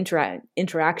space, the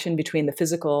interaction between the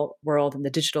physical world and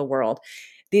the digital world.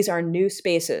 These are new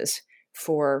spaces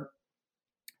for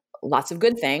lots of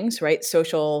good things, right?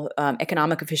 Social,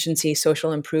 economic efficiency,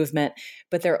 social improvement,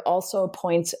 but they're also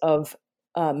points of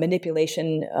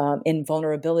manipulation in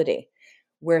vulnerability,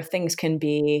 where things can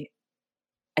be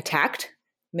attacked,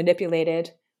 manipulated,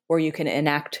 or you can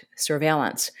enact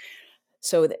surveillance.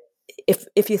 So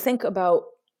if you think about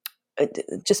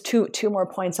just two more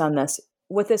points on this,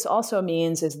 what this also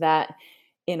means is that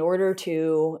in order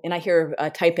to, and I hear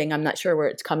typing, I'm not sure where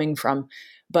it's coming from,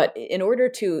 but in order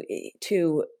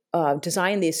to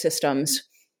design these systems,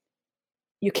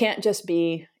 you can't just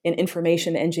be an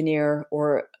information engineer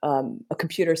or a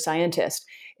computer scientist.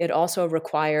 It also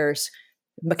requires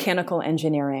mechanical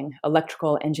engineering,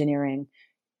 electrical engineering,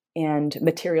 and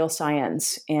material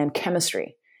science and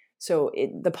chemistry. So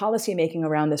the policy making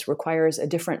around this requires a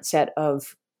different set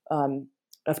of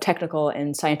technical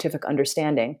and scientific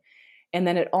understanding. And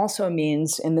then it also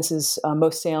means, and this is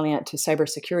most salient to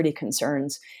cybersecurity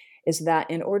concerns, is that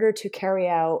in order to carry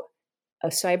out a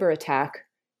cyber attack,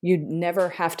 you never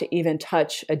have to even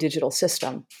touch a digital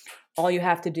system. All you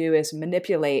have to do is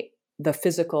manipulate the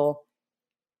physical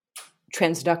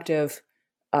transductive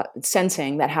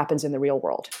sensing that happens in the real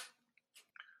world.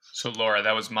 So, Laura,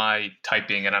 that was my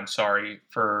typing, and I'm sorry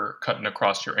for cutting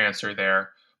across your answer there.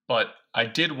 But I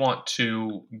did want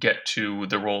to get to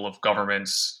the role of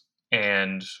governments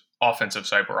and offensive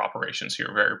cyber operations here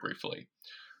very briefly.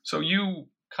 So you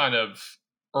kind of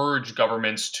urge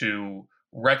governments to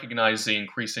recognize the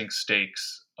increasing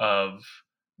stakes of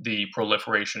the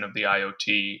proliferation of the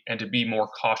IoT and to be more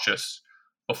cautious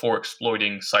before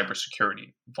exploiting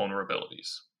cybersecurity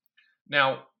vulnerabilities.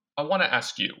 Now, I want to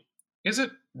ask you, is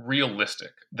it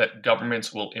realistic that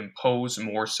governments will impose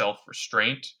more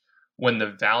self-restraint when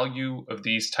the value of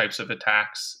these types of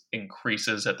attacks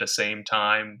increases at the same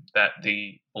time that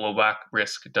the blowback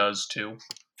risk does too?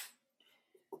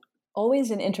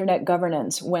 Always in internet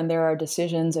governance, when there are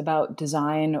decisions about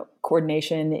design,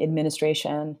 coordination,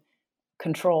 administration,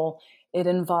 control, it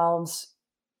involves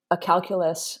a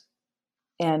calculus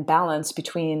and balance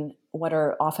between what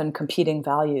are often competing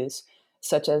values,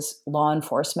 such as law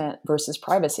enforcement versus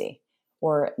privacy,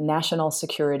 or national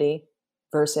security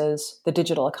versus the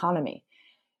digital economy.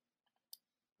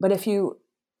 But if you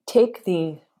take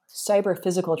the cyber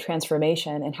physical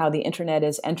transformation and how the internet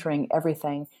is entering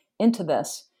everything into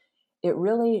this, it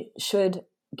really should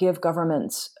give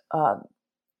governments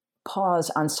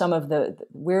pause on some of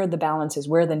where the balance is,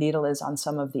 where the needle is on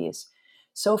some of these.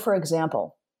 So, for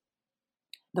example,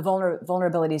 the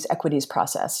vulnerabilities equities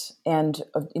process, and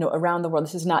around the world,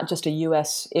 this is not just a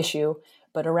U.S. issue,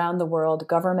 but around the world,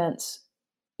 governments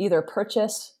either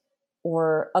purchase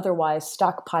or otherwise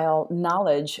stockpile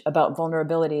knowledge about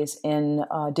vulnerabilities in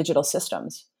digital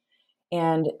systems.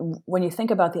 And when you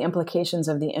think about the implications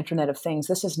of the Internet of Things,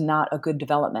 this is not a good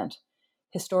development.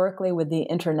 Historically, with the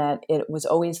Internet, it was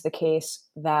always the case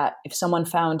that if someone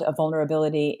found a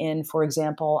vulnerability in, for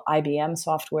example, IBM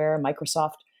software,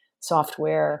 Microsoft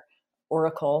software,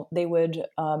 Oracle, they would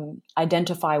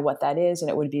identify what that is and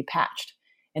it would be patched.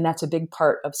 And that's a big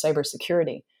part of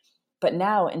cybersecurity. But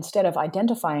now, instead of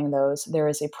identifying those, there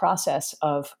is a process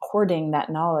of hoarding that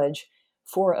knowledge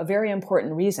for a very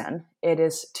important reason. It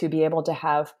is to be able to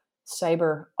have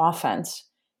cyber offense,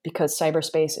 because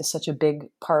cyberspace is such a big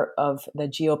part of the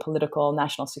geopolitical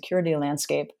national security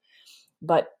landscape.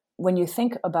 But when you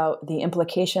think about the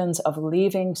implications of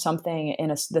leaving something in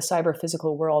the cyber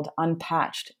physical world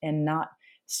unpatched and not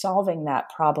solving that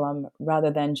problem,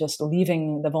 rather than just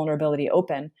leaving the vulnerability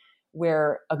open,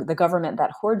 where the government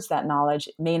that hoards that knowledge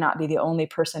may not be the only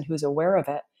person who's aware of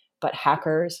it, but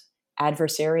hackers,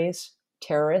 adversaries,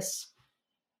 terrorists,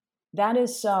 that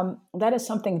is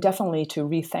something definitely to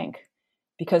rethink.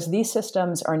 Because these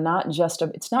systems are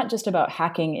it's not just about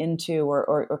hacking into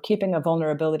or keeping a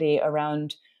vulnerability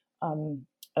around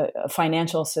a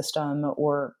financial system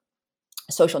or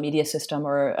a social media system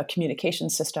or a communication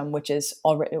system, which is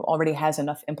already has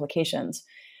enough implications.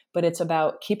 But it's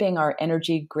about keeping our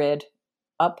energy grid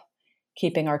up,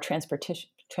 keeping our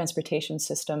transportation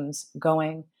systems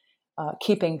going,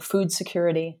 keeping food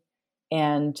security,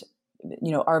 and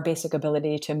our basic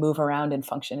ability to move around and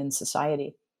function in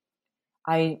society.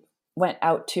 I went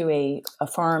out to a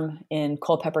farm in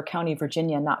Culpeper County,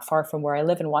 Virginia, not far from where I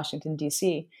live in Washington,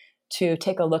 D.C., to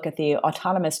take a look at the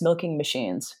autonomous milking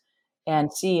machines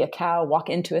and see a cow walk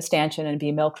into a stanchion and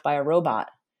be milked by a robot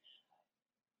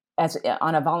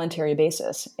on a voluntary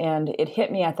basis. And it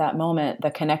hit me at that moment,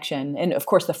 the connection. And of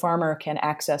course, the farmer can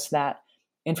access that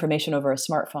information over a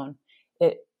smartphone.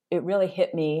 It really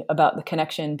hit me about the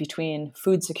connection between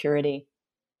food security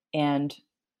and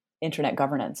internet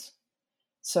governance.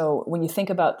 So when you think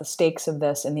about the stakes of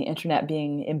this and the internet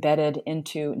being embedded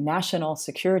into national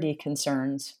security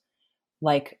concerns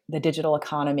like the digital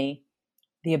economy,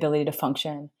 the ability to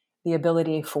function, the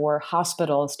ability for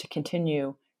hospitals to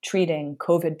continue treating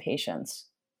COVID patients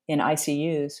in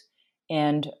ICUs,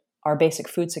 and our basic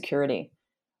food security,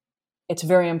 it's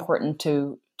very important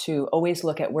to always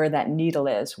look at where that needle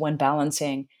is when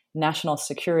balancing national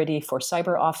security for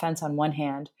cyber offense on one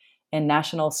hand and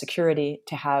national security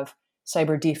to have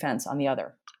cyber defense on the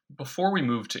other. Before we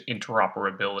move to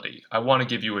interoperability, I want to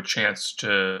give you a chance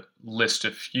to list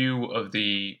a few of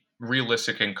the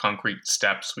realistic and concrete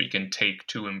steps we can take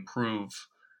to improve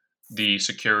the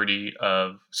security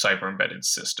of cyber embedded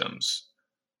systems.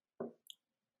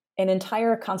 An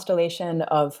entire constellation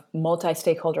of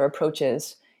multi-stakeholder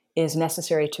approaches is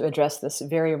necessary to address this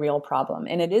very real problem.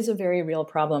 And it is a very real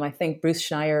problem. I think Bruce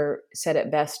Schneier said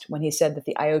it best when he said that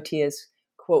the IoT is,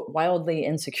 quote, wildly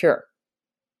insecure.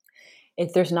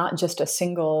 There's not just a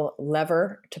single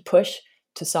lever to push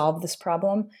to solve this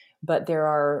problem, but there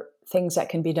are things that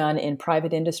can be done in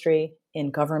private industry, in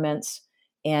governments,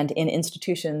 and in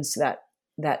institutions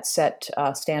that set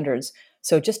standards.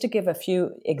 So just to give a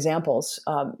few examples,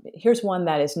 here's one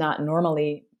that is not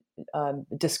normally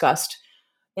discussed,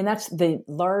 and that's the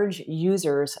large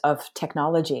users of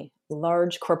technology,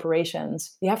 large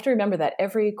corporations. You have to remember that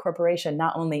every corporation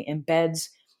not only embeds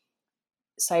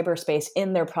cyberspace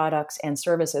in their products and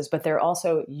services, but they're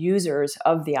also users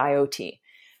of the IoT.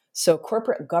 So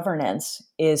corporate governance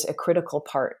is a critical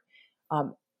part.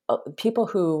 People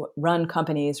who run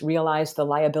companies realize the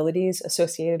liabilities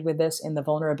associated with this and the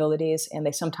vulnerabilities, and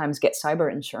they sometimes get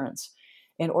cyber insurance.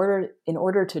 In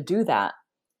order to do that,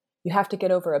 you have to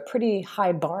get over a pretty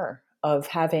high bar of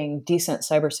having decent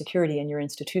cybersecurity in your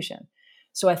institution.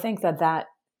 So I think that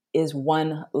is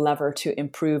one lever to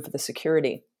improve the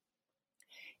security.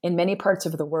 In many parts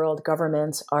of the world,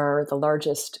 governments are the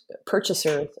largest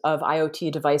purchasers of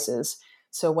IoT devices.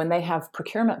 So when they have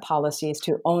procurement policies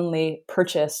to only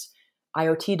purchase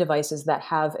IoT devices that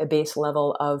have a base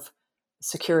level of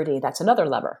security, that's another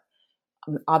lever.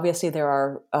 Obviously, there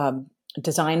are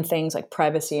design things like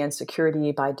privacy and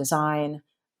security by design,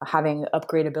 having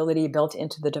upgradability built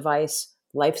into the device,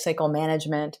 lifecycle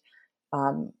management,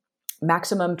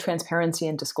 maximum transparency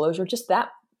and disclosure. Just that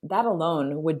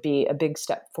alone would be a big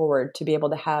step forward to be able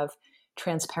to have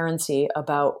transparency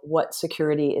about what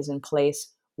security is in place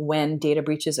when data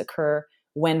breaches occur,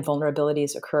 when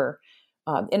vulnerabilities occur.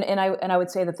 And I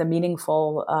would say that the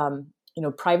meaningful,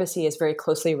 privacy is very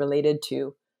closely related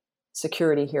to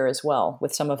security here as well,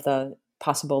 with some of the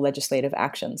possible legislative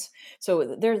actions.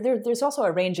 So there's also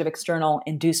a range of external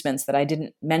inducements that I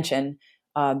didn't mention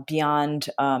beyond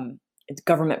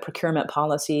government procurement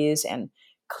policies and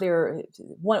clear.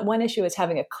 One issue is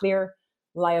having a clear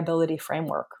liability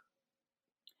framework.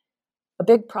 A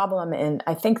big problem, and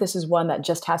I think this is one that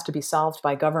just has to be solved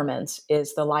by governments,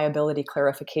 is the liability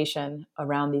clarification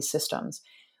around these systems.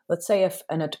 Let's say if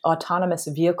an autonomous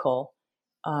vehicle,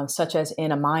 such as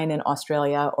in a mine in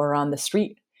Australia or on the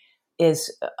street,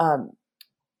 is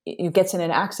it gets in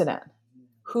an accident,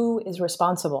 who is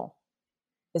responsible?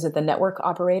 Is it the network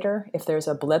operator if there's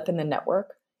a blip in the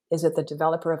network? Is it the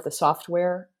developer of the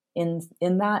software in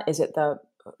that? Is it the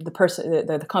person,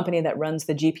 the company that runs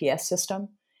the GPS system?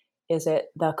 Is it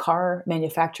the car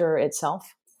manufacturer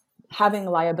itself? Having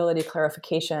liability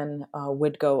clarification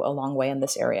would go a long way in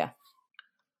this area.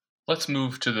 Let's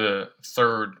move to the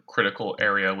third critical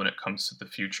area when it comes to the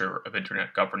future of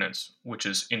internet governance, which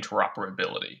is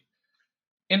interoperability.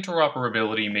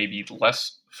 Interoperability may be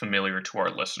less familiar to our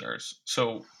listeners.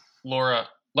 So, Laura,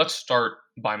 let's start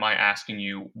by my asking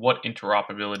you what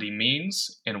interoperability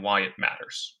means and why it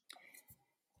matters.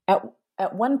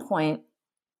 At one point,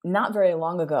 not very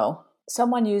long ago,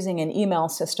 someone using an email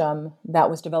system that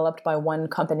was developed by one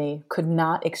company could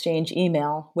not exchange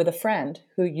email with a friend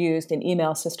who used an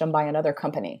email system by another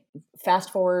company.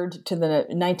 Fast forward to the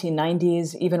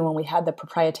 1990s, even when we had the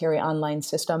proprietary online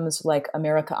systems like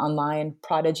America Online,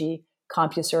 Prodigy,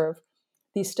 CompuServe,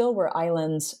 these still were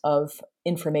islands of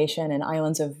information and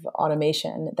islands of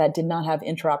automation that did not have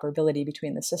interoperability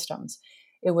between the systems.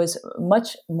 It was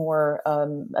much more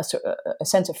a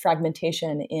sense of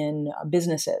fragmentation in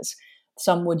businesses.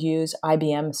 Some would use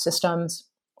IBM systems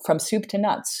from soup to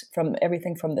nuts, from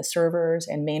everything from the servers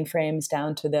and mainframes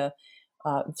down to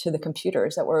the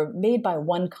computers that were made by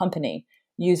one company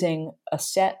using a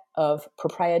set of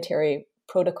proprietary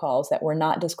protocols that were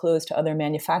not disclosed to other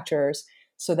manufacturers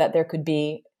so that there could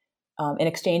be an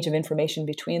exchange of information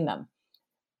between them.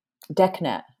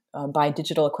 DECnet by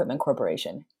Digital Equipment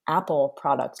Corporation. Apple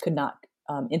products could not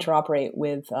interoperate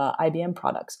with IBM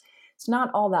products. It's not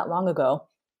all that long ago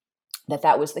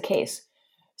that was the case.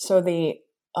 So the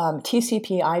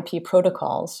TCP/IP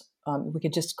protocols, we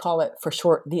could just call it for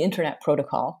short the Internet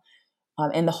Protocol,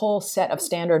 and the whole set of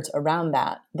standards around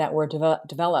that were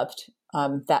developed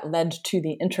that led to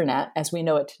the Internet as we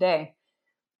know it today,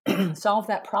 solve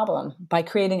that problem by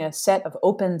creating a set of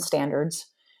open standards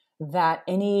that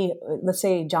let's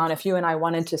say, John, if you and I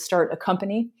wanted to start a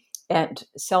company and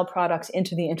sell products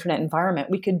into the internet environment,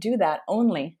 we could do that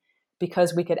only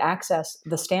because we could access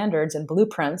the standards and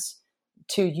blueprints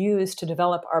to use to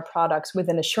develop our products with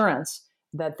an assurance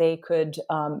that they could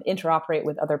interoperate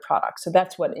with other products. So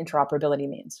that's what interoperability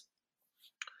means.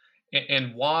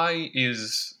 And why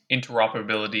is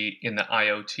interoperability in the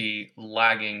IoT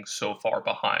lagging so far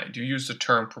behind? You use the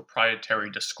term proprietary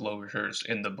disclosures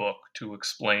in the book to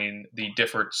explain the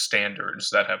different standards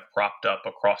that have cropped up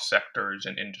across sectors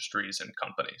and industries and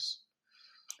companies.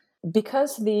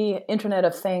 Because the Internet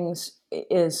of Things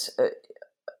is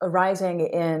arising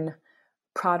in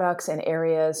products and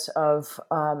areas of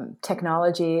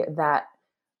technology that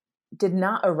did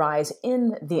not arise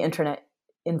in the Internet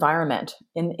environment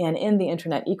and in the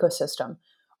Internet ecosystem,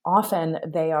 often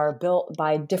they are built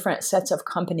by different sets of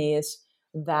companies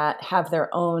that have their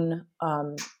own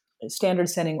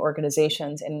standard-setting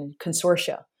organizations and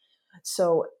consortia.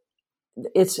 So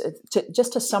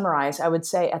just to summarize, I would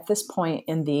say at this point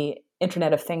in the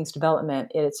Internet of Things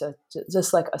development, it's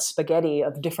just like a spaghetti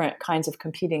of different kinds of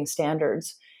competing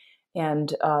standards.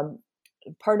 And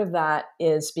part of that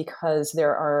is because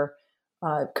there are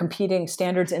competing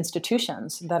standards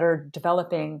institutions that are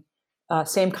developing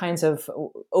same kinds of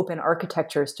open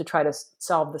architectures to try to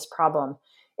solve this problem.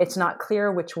 It's not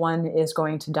clear which one is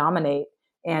going to dominate,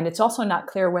 and it's also not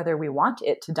clear whether we want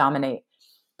it to dominate,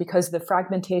 because the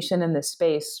fragmentation in this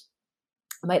space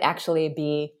might actually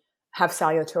be have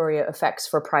salutary effects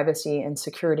for privacy and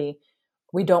security.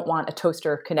 We don't want a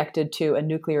toaster connected to a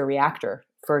nuclear reactor,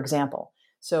 for example.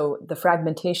 So the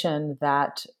fragmentation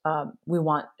that we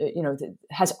want,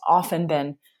 has often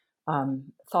been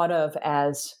thought of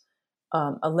as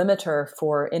a limiter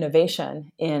for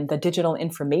innovation in the digital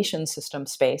information system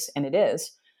space, and it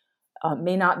is,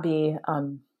 may not be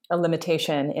a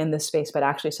limitation in this space, but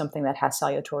actually something that has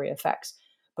salutary effects.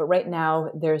 But right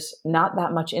now, there's not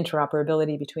that much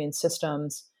interoperability between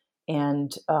systems,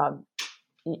 and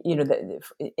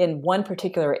in one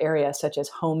particular area, such as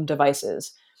home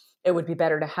devices, it would be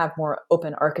better to have more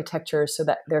open architecture so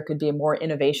that there could be more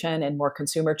innovation and more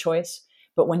consumer choice.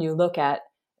 But when you look at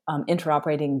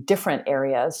interoperating different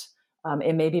areas,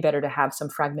 it may be better to have some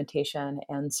fragmentation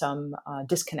and some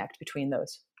disconnect between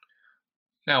those.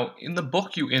 Now, in the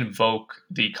book, you invoke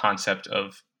the concept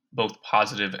of both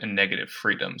positive and negative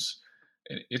freedoms.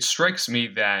 It strikes me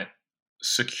that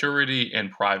security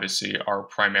and privacy are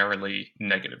primarily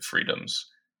negative freedoms.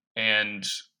 And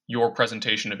your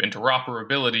presentation of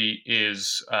interoperability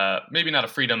is maybe not a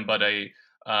freedom, but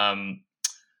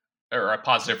or a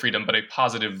positive freedom, but a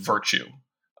positive virtue.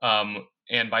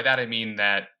 And by that, I mean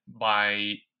that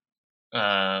by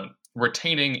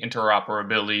retaining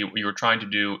interoperability, what you're trying to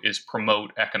do is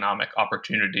promote economic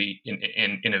opportunity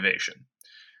in innovation.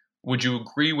 Would you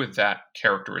agree with that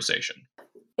characterization?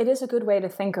 It is a good way to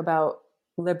think about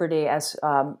liberty as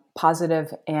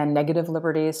positive and negative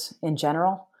liberties in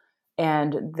general.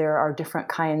 And there are different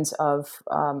kinds of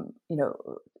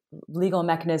legal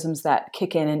mechanisms that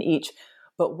kick in each.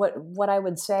 But what I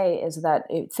would say is that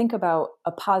think about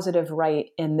a positive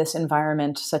right in this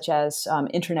environment, such as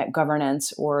internet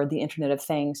governance or the Internet of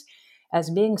Things, as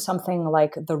being something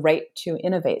like the right to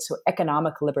innovate. So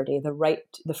economic liberty,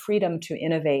 the freedom to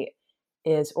innovate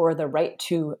or the right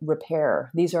to repair.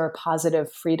 These are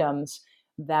positive freedoms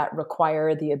that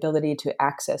require the ability to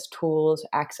access tools,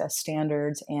 access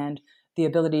standards, and the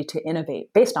ability to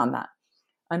innovate based on that.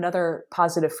 Another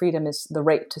positive freedom is the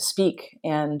right to speak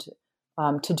and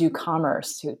to do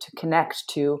commerce, to connect,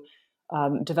 to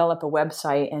develop a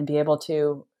website and be able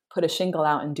to put a shingle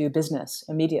out and do business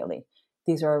immediately.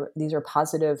 These are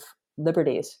positive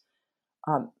liberties.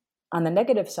 On the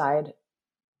negative side,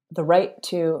 the right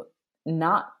to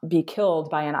not be killed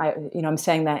by I'm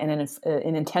saying that in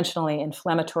an intentionally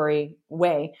inflammatory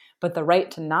way, but the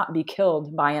right to not be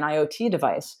killed by an IoT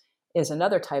device is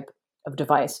another type of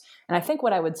device. And I think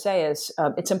what I would say is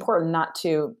it's important not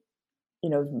to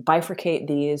bifurcate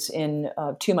these in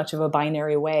too much of a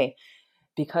binary way,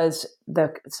 because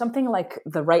something like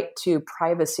the right to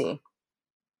privacy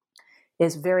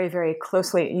is very, very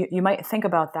closely, you might think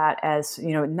about that as,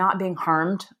 not being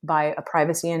harmed by a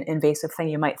privacy and invasive thing.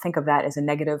 You might think of that as a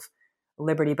negative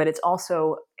liberty, but it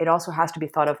also has to be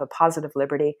thought of a positive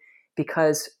liberty,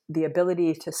 because the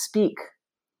ability to speak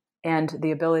and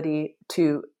the ability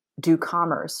to do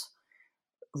commerce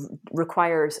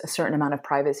requires a certain amount of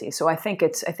privacy. So I think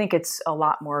it's a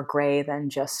lot more gray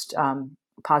than just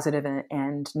positive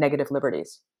and negative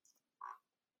liberties.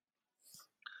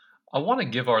 I want to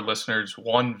give our listeners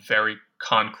one very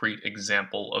concrete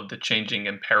example of the changing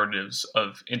imperatives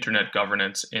of internet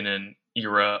governance in an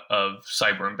era of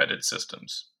cyber-embedded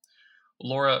systems.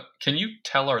 Laura, can you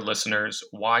tell our listeners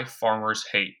why farmers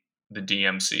hate the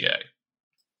DMCA?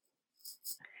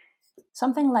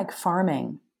 Something like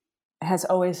farming has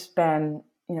always been,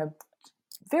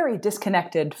 very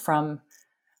disconnected from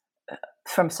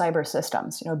cyber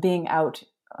systems. Being out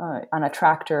on a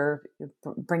tractor,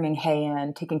 bringing hay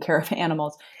in, taking care of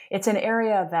animals. It's an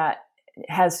area that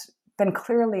has been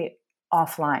clearly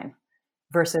offline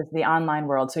versus the online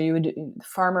world. So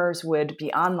farmers would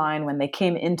be online when they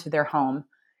came into their home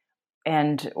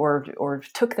or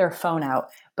took their phone out.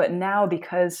 But now,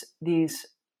 because these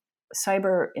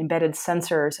cyber embedded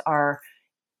sensors are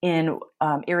in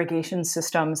irrigation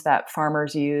systems that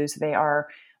farmers use, they are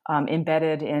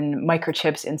embedded in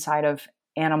microchips inside of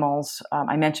animals.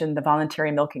 I mentioned the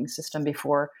voluntary milking system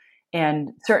before,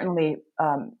 and certainly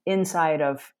inside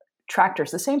of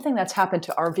tractors. The same thing that's happened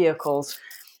to our vehicles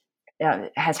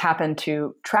has happened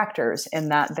to tractors, in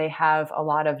that they have a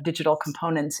lot of digital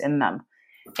components in them.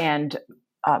 And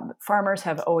farmers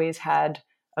have always had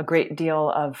a great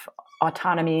deal of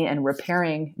autonomy in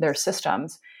repairing their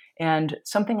systems. And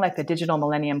something like the Digital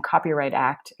Millennium Copyright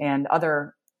Act and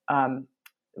other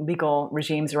legal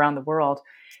regimes around the world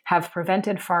have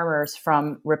prevented farmers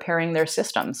from repairing their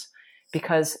systems,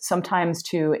 because sometimes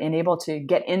to enable to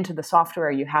get into the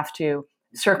software, you have to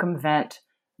circumvent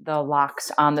the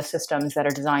locks on the systems that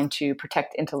are designed to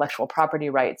protect intellectual property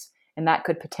rights. And that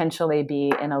could potentially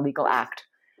be an illegal act.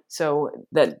 So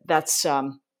that's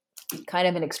kind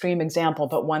of an extreme example,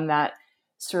 but one that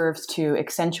serves to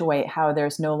accentuate how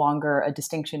there's no longer a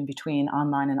distinction between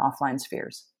online and offline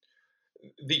spheres.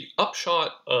 The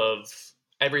upshot of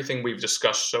everything we've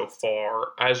discussed so far,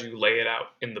 as you lay it out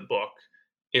in the book,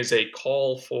 is a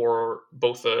call for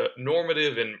both a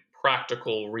normative and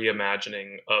practical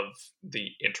reimagining of the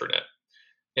internet.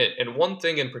 And one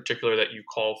thing in particular that you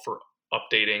call for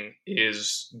updating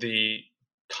is the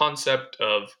concept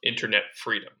of internet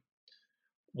freedom.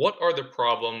 What are the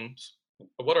problems?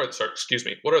 What are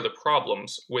the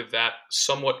problems with that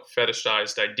somewhat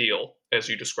fetishized ideal, as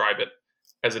you describe it,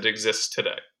 as it exists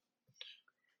today?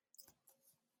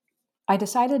 I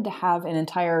decided to have an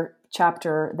entire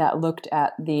chapter that looked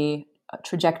at the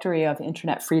trajectory of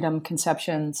internet freedom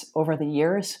conceptions over the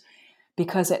years,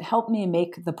 because it helped me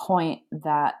make the point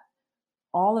that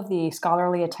all of the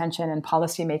scholarly attention and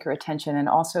policymaker attention, and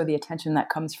also the attention that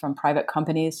comes from private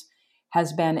companies,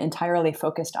 has been entirely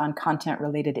focused on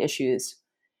content-related issues.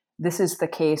 This is the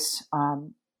case,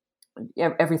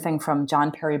 everything from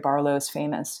John Perry Barlow's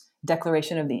famous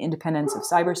Declaration of the Independence of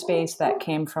Cyberspace that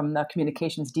came from the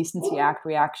Communications Decency Act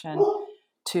reaction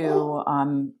to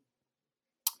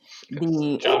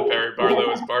the... John Perry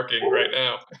Barlow is barking right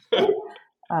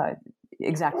now.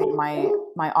 Exactly. My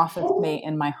office mate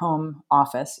in my home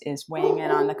office is weighing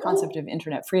in on the concept of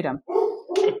internet freedom.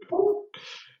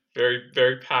 Very,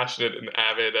 very passionate and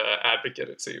avid advocate,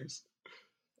 it seems.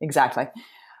 Exactly.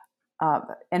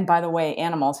 And by the way,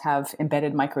 animals have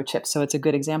embedded microchips, so it's a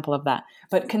good example of that.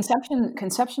 But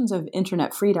conceptions of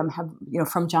internet freedom have,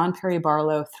 from John Perry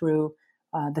Barlow through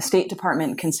the State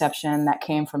Department conception that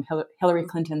came from Hillary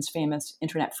Clinton's famous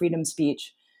internet freedom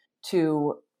speech,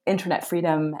 to internet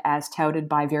freedom as touted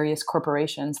by various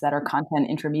corporations that are content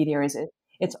intermediaries.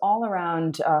 It's all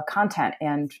around content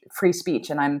and free speech,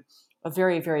 and I'm a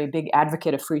very, very big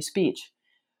advocate of free speech.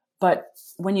 But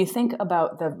when you think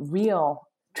about the real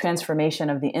transformation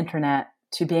of the internet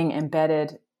to being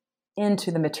embedded into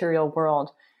the material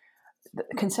world, the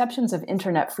conceptions of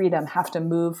internet freedom have to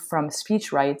move from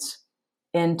speech rights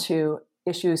into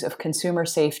issues of consumer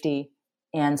safety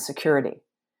and security.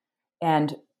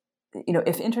 And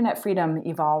if internet freedom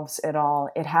evolves at all,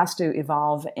 it has to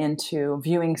evolve into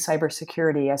viewing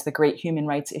cybersecurity as the great human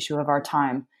rights issue of our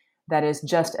time that is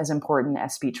just as important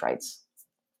as speech rights.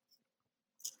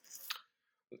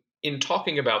 In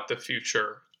talking about the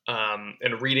future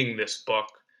and reading this book,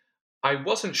 I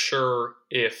wasn't sure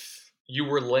if you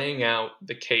were laying out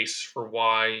the case for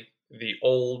why the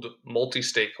old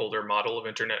multi-stakeholder model of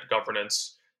internet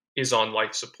governance is on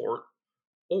life support,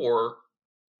 or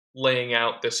laying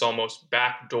out this almost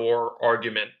backdoor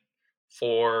argument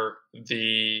for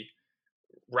the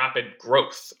rapid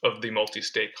growth of the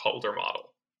multi-stakeholder model.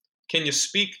 Can you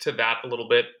speak to that a little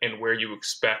bit and where you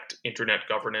expect internet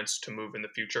governance to move in the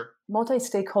future?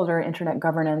 Multi-stakeholder internet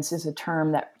governance is a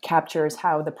term that captures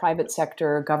how the private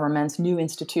sector, governments, new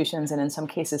institutions, and in some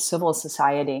cases civil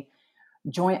society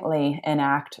jointly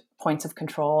enact points of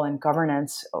control and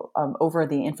governance over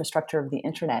the infrastructure of the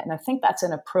internet. And I think that's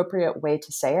an appropriate way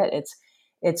to say it.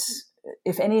 It's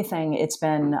if anything, it's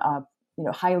been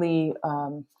highly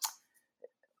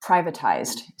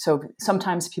privatized. So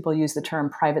sometimes people use the term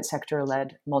private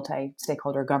sector-led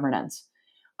multi-stakeholder governance.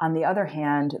 On the other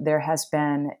hand, there has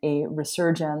been a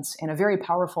resurgence, and a very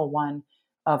powerful one,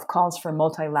 of calls for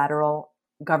multilateral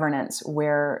governance,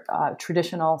 where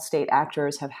traditional state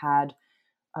actors have had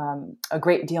a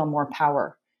great deal more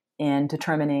power in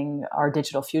determining our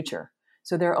digital future.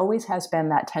 So there always has been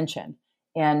that tension.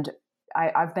 And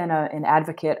I've been an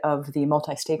advocate of the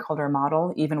multi-stakeholder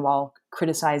model, even while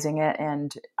criticizing it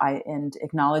and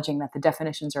acknowledging that the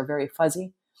definitions are very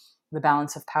fuzzy. The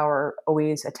balance of power,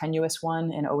 always a tenuous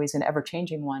one and always an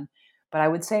ever-changing one. But I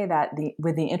would say that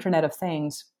with the Internet of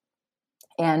Things,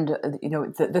 and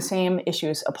the same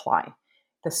issues apply.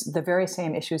 The very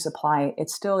same issues apply. It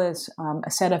still is a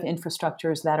set of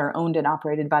infrastructures that are owned and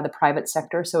operated by the private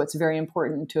sector. So it's very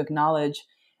important to acknowledge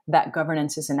that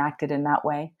governance is enacted in that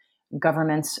way.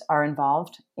 Governments are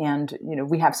involved, and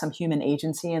we have some human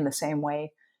agency in the same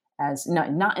way as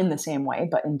not in the same way,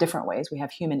 but in different ways. We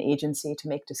have human agency to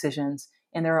make decisions,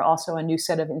 and there are also a new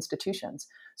set of institutions.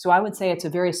 So I would say it's a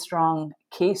very strong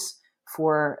case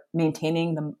for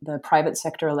maintaining the private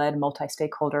sector-led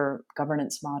multi-stakeholder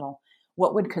governance model.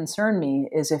 What would concern me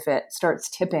is if it starts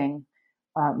tipping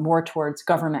more towards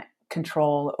government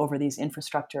control over these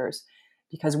infrastructures.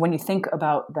 Because when you think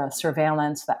about the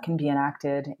surveillance that can be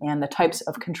enacted and the types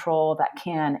of control that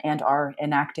can and are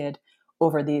enacted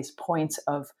over these points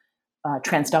of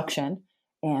transduction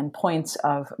and points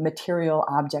of material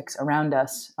objects around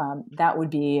us, that would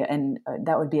be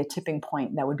a tipping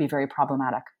point that would be very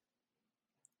problematic.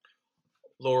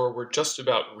 Laura, we're just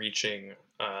about reaching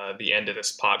the end of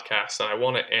this podcast, and I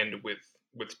want to end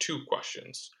with two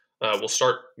questions. We'll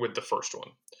start with the first one.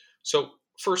 So,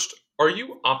 first, are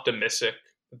you optimistic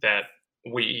that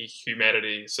we,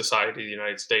 humanity, society, the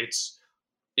United States,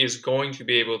 is going to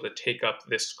be able to take up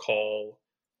this call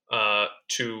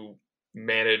to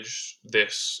manage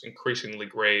this increasingly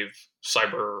grave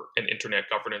cyber and internet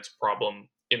governance problem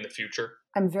in the future?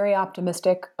 I'm very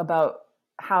optimistic about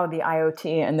how the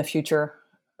IoT in the future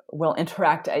will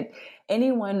interact. We're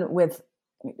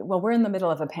in the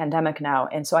middle of a pandemic now,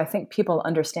 and so I think people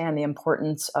understand the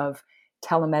importance of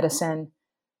telemedicine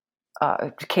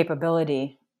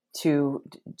capability to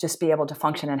just be able to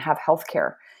function and have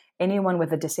healthcare. Anyone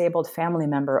with a disabled family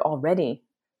member already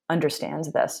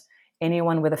understands this.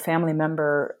 Anyone with a family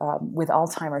member with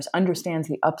Alzheimer's understands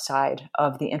the upside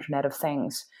of the Internet of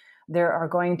Things. There are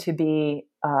going to be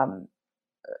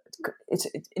it's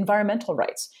environmental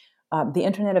rights. The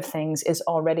Internet of Things is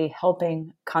already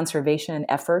helping conservation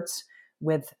efforts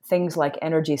with things like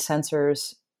energy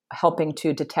sensors helping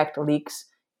to detect leaks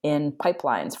in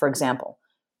pipelines, for example.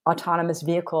 Autonomous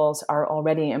vehicles are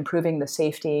already improving the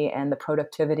safety and the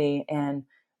productivity in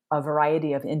a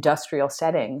variety of industrial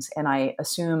settings. And I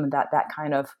assume that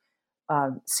kind of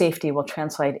safety will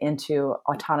translate into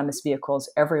autonomous vehicles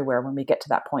everywhere when we get to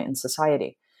that point in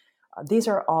society. These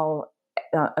are all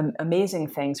amazing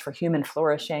things for human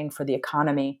flourishing, for the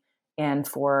economy, and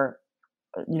for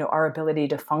our ability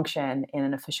to function in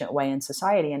an efficient way in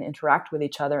society and interact with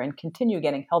each other and continue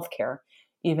getting healthcare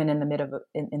even in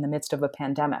the midst of a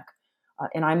pandemic.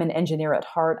 And I'm an engineer at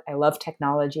heart. I love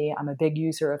technology. I'm a big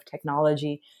user of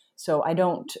technology. So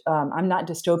I'm not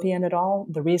dystopian at all.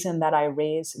 The reason that I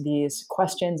raise these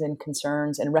questions and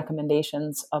concerns and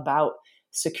recommendations about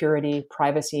security,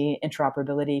 privacy,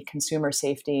 interoperability, consumer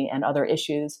safety, and other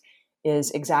issues is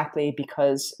exactly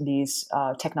because these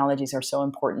technologies are so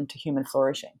important to human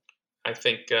flourishing. I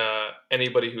think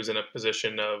anybody who's in a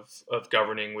position of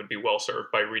governing would be well served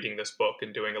by reading this book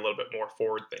and doing a little bit more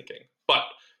forward thinking. But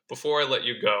before I let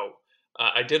you go,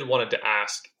 I did wanted to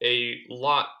ask, a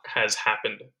lot has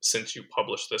happened since you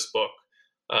published this book.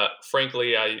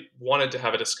 Frankly, I wanted to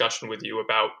have a discussion with you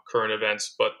about current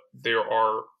events, but there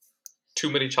are too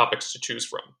many topics to choose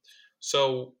from.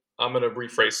 So I'm going to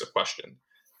rephrase the question.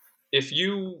 If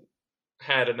you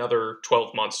had another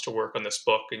 12 months to work on this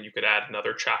book and you could add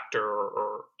another chapter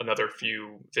or another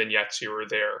few vignettes here or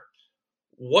there,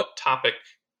 what topic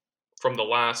from the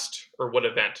last, or what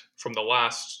event from the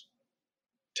last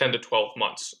 10 to 12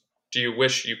 months do you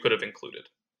wish you could have included?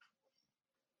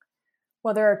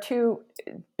 Well, there are two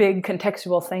big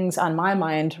contextual things on my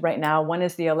mind right now. One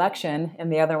is the election and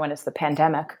the other one is the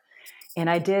pandemic. And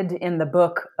I did in the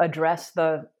book address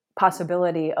the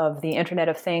possibility of the Internet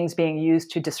of Things being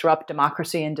used to disrupt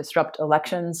democracy and disrupt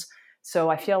elections. So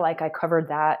I feel like I covered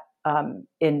that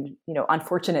in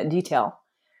unfortunate detail.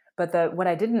 But what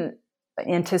I didn't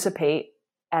anticipate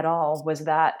at all was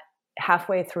that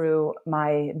halfway through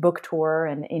my book tour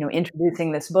and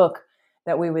introducing this book,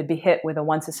 that we would be hit with a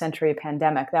once a century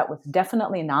pandemic. That was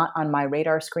definitely not on my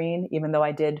radar screen, even though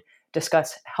I did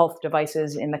discuss health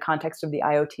devices in the context of the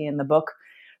IoT in the book.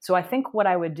 So I think what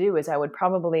I would do is I would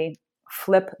probably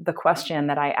flip the question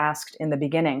that I asked in the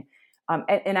beginning.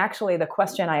 And actually, the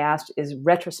question I asked is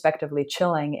retrospectively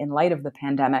chilling in light of the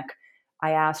pandemic.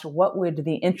 I asked, what would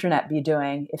the internet be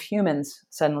doing if humans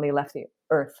suddenly left the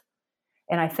earth?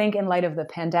 And I think in light of the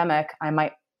pandemic, I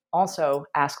might also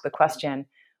ask the question,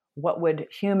 what would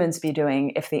humans be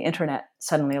doing if the internet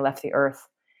suddenly left the earth?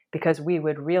 Because we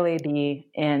would really be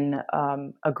in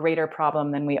a greater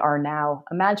problem than we are now.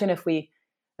 Imagine if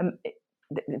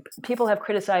people have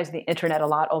criticized the internet a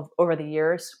lot over the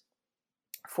years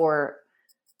for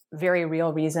very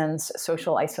real reasons: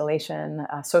 social isolation,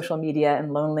 social media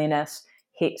and loneliness,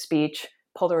 hate speech,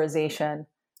 polarization,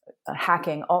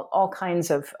 hacking, all kinds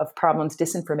of problems,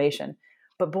 disinformation.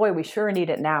 But boy, we sure need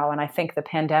it now. And I think the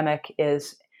pandemic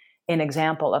is an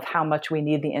example of how much we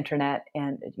need the internet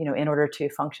and in order to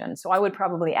function. So I would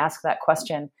probably ask that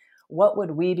question: what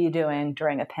would we be doing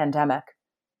during a pandemic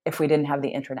if we didn't have the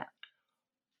internet?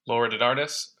 Laura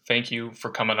DeNardis, thank you for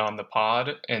coming on the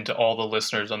pod, and to all the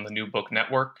listeners on the New Book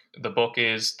Network. The book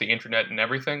is The Internet and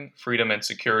Everything: Freedom and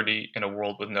Security in a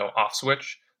World with No Off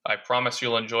Switch. I promise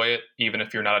you'll enjoy it, even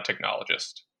if you're not a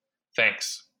technologist.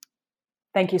 Thanks.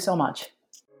 Thank you so much.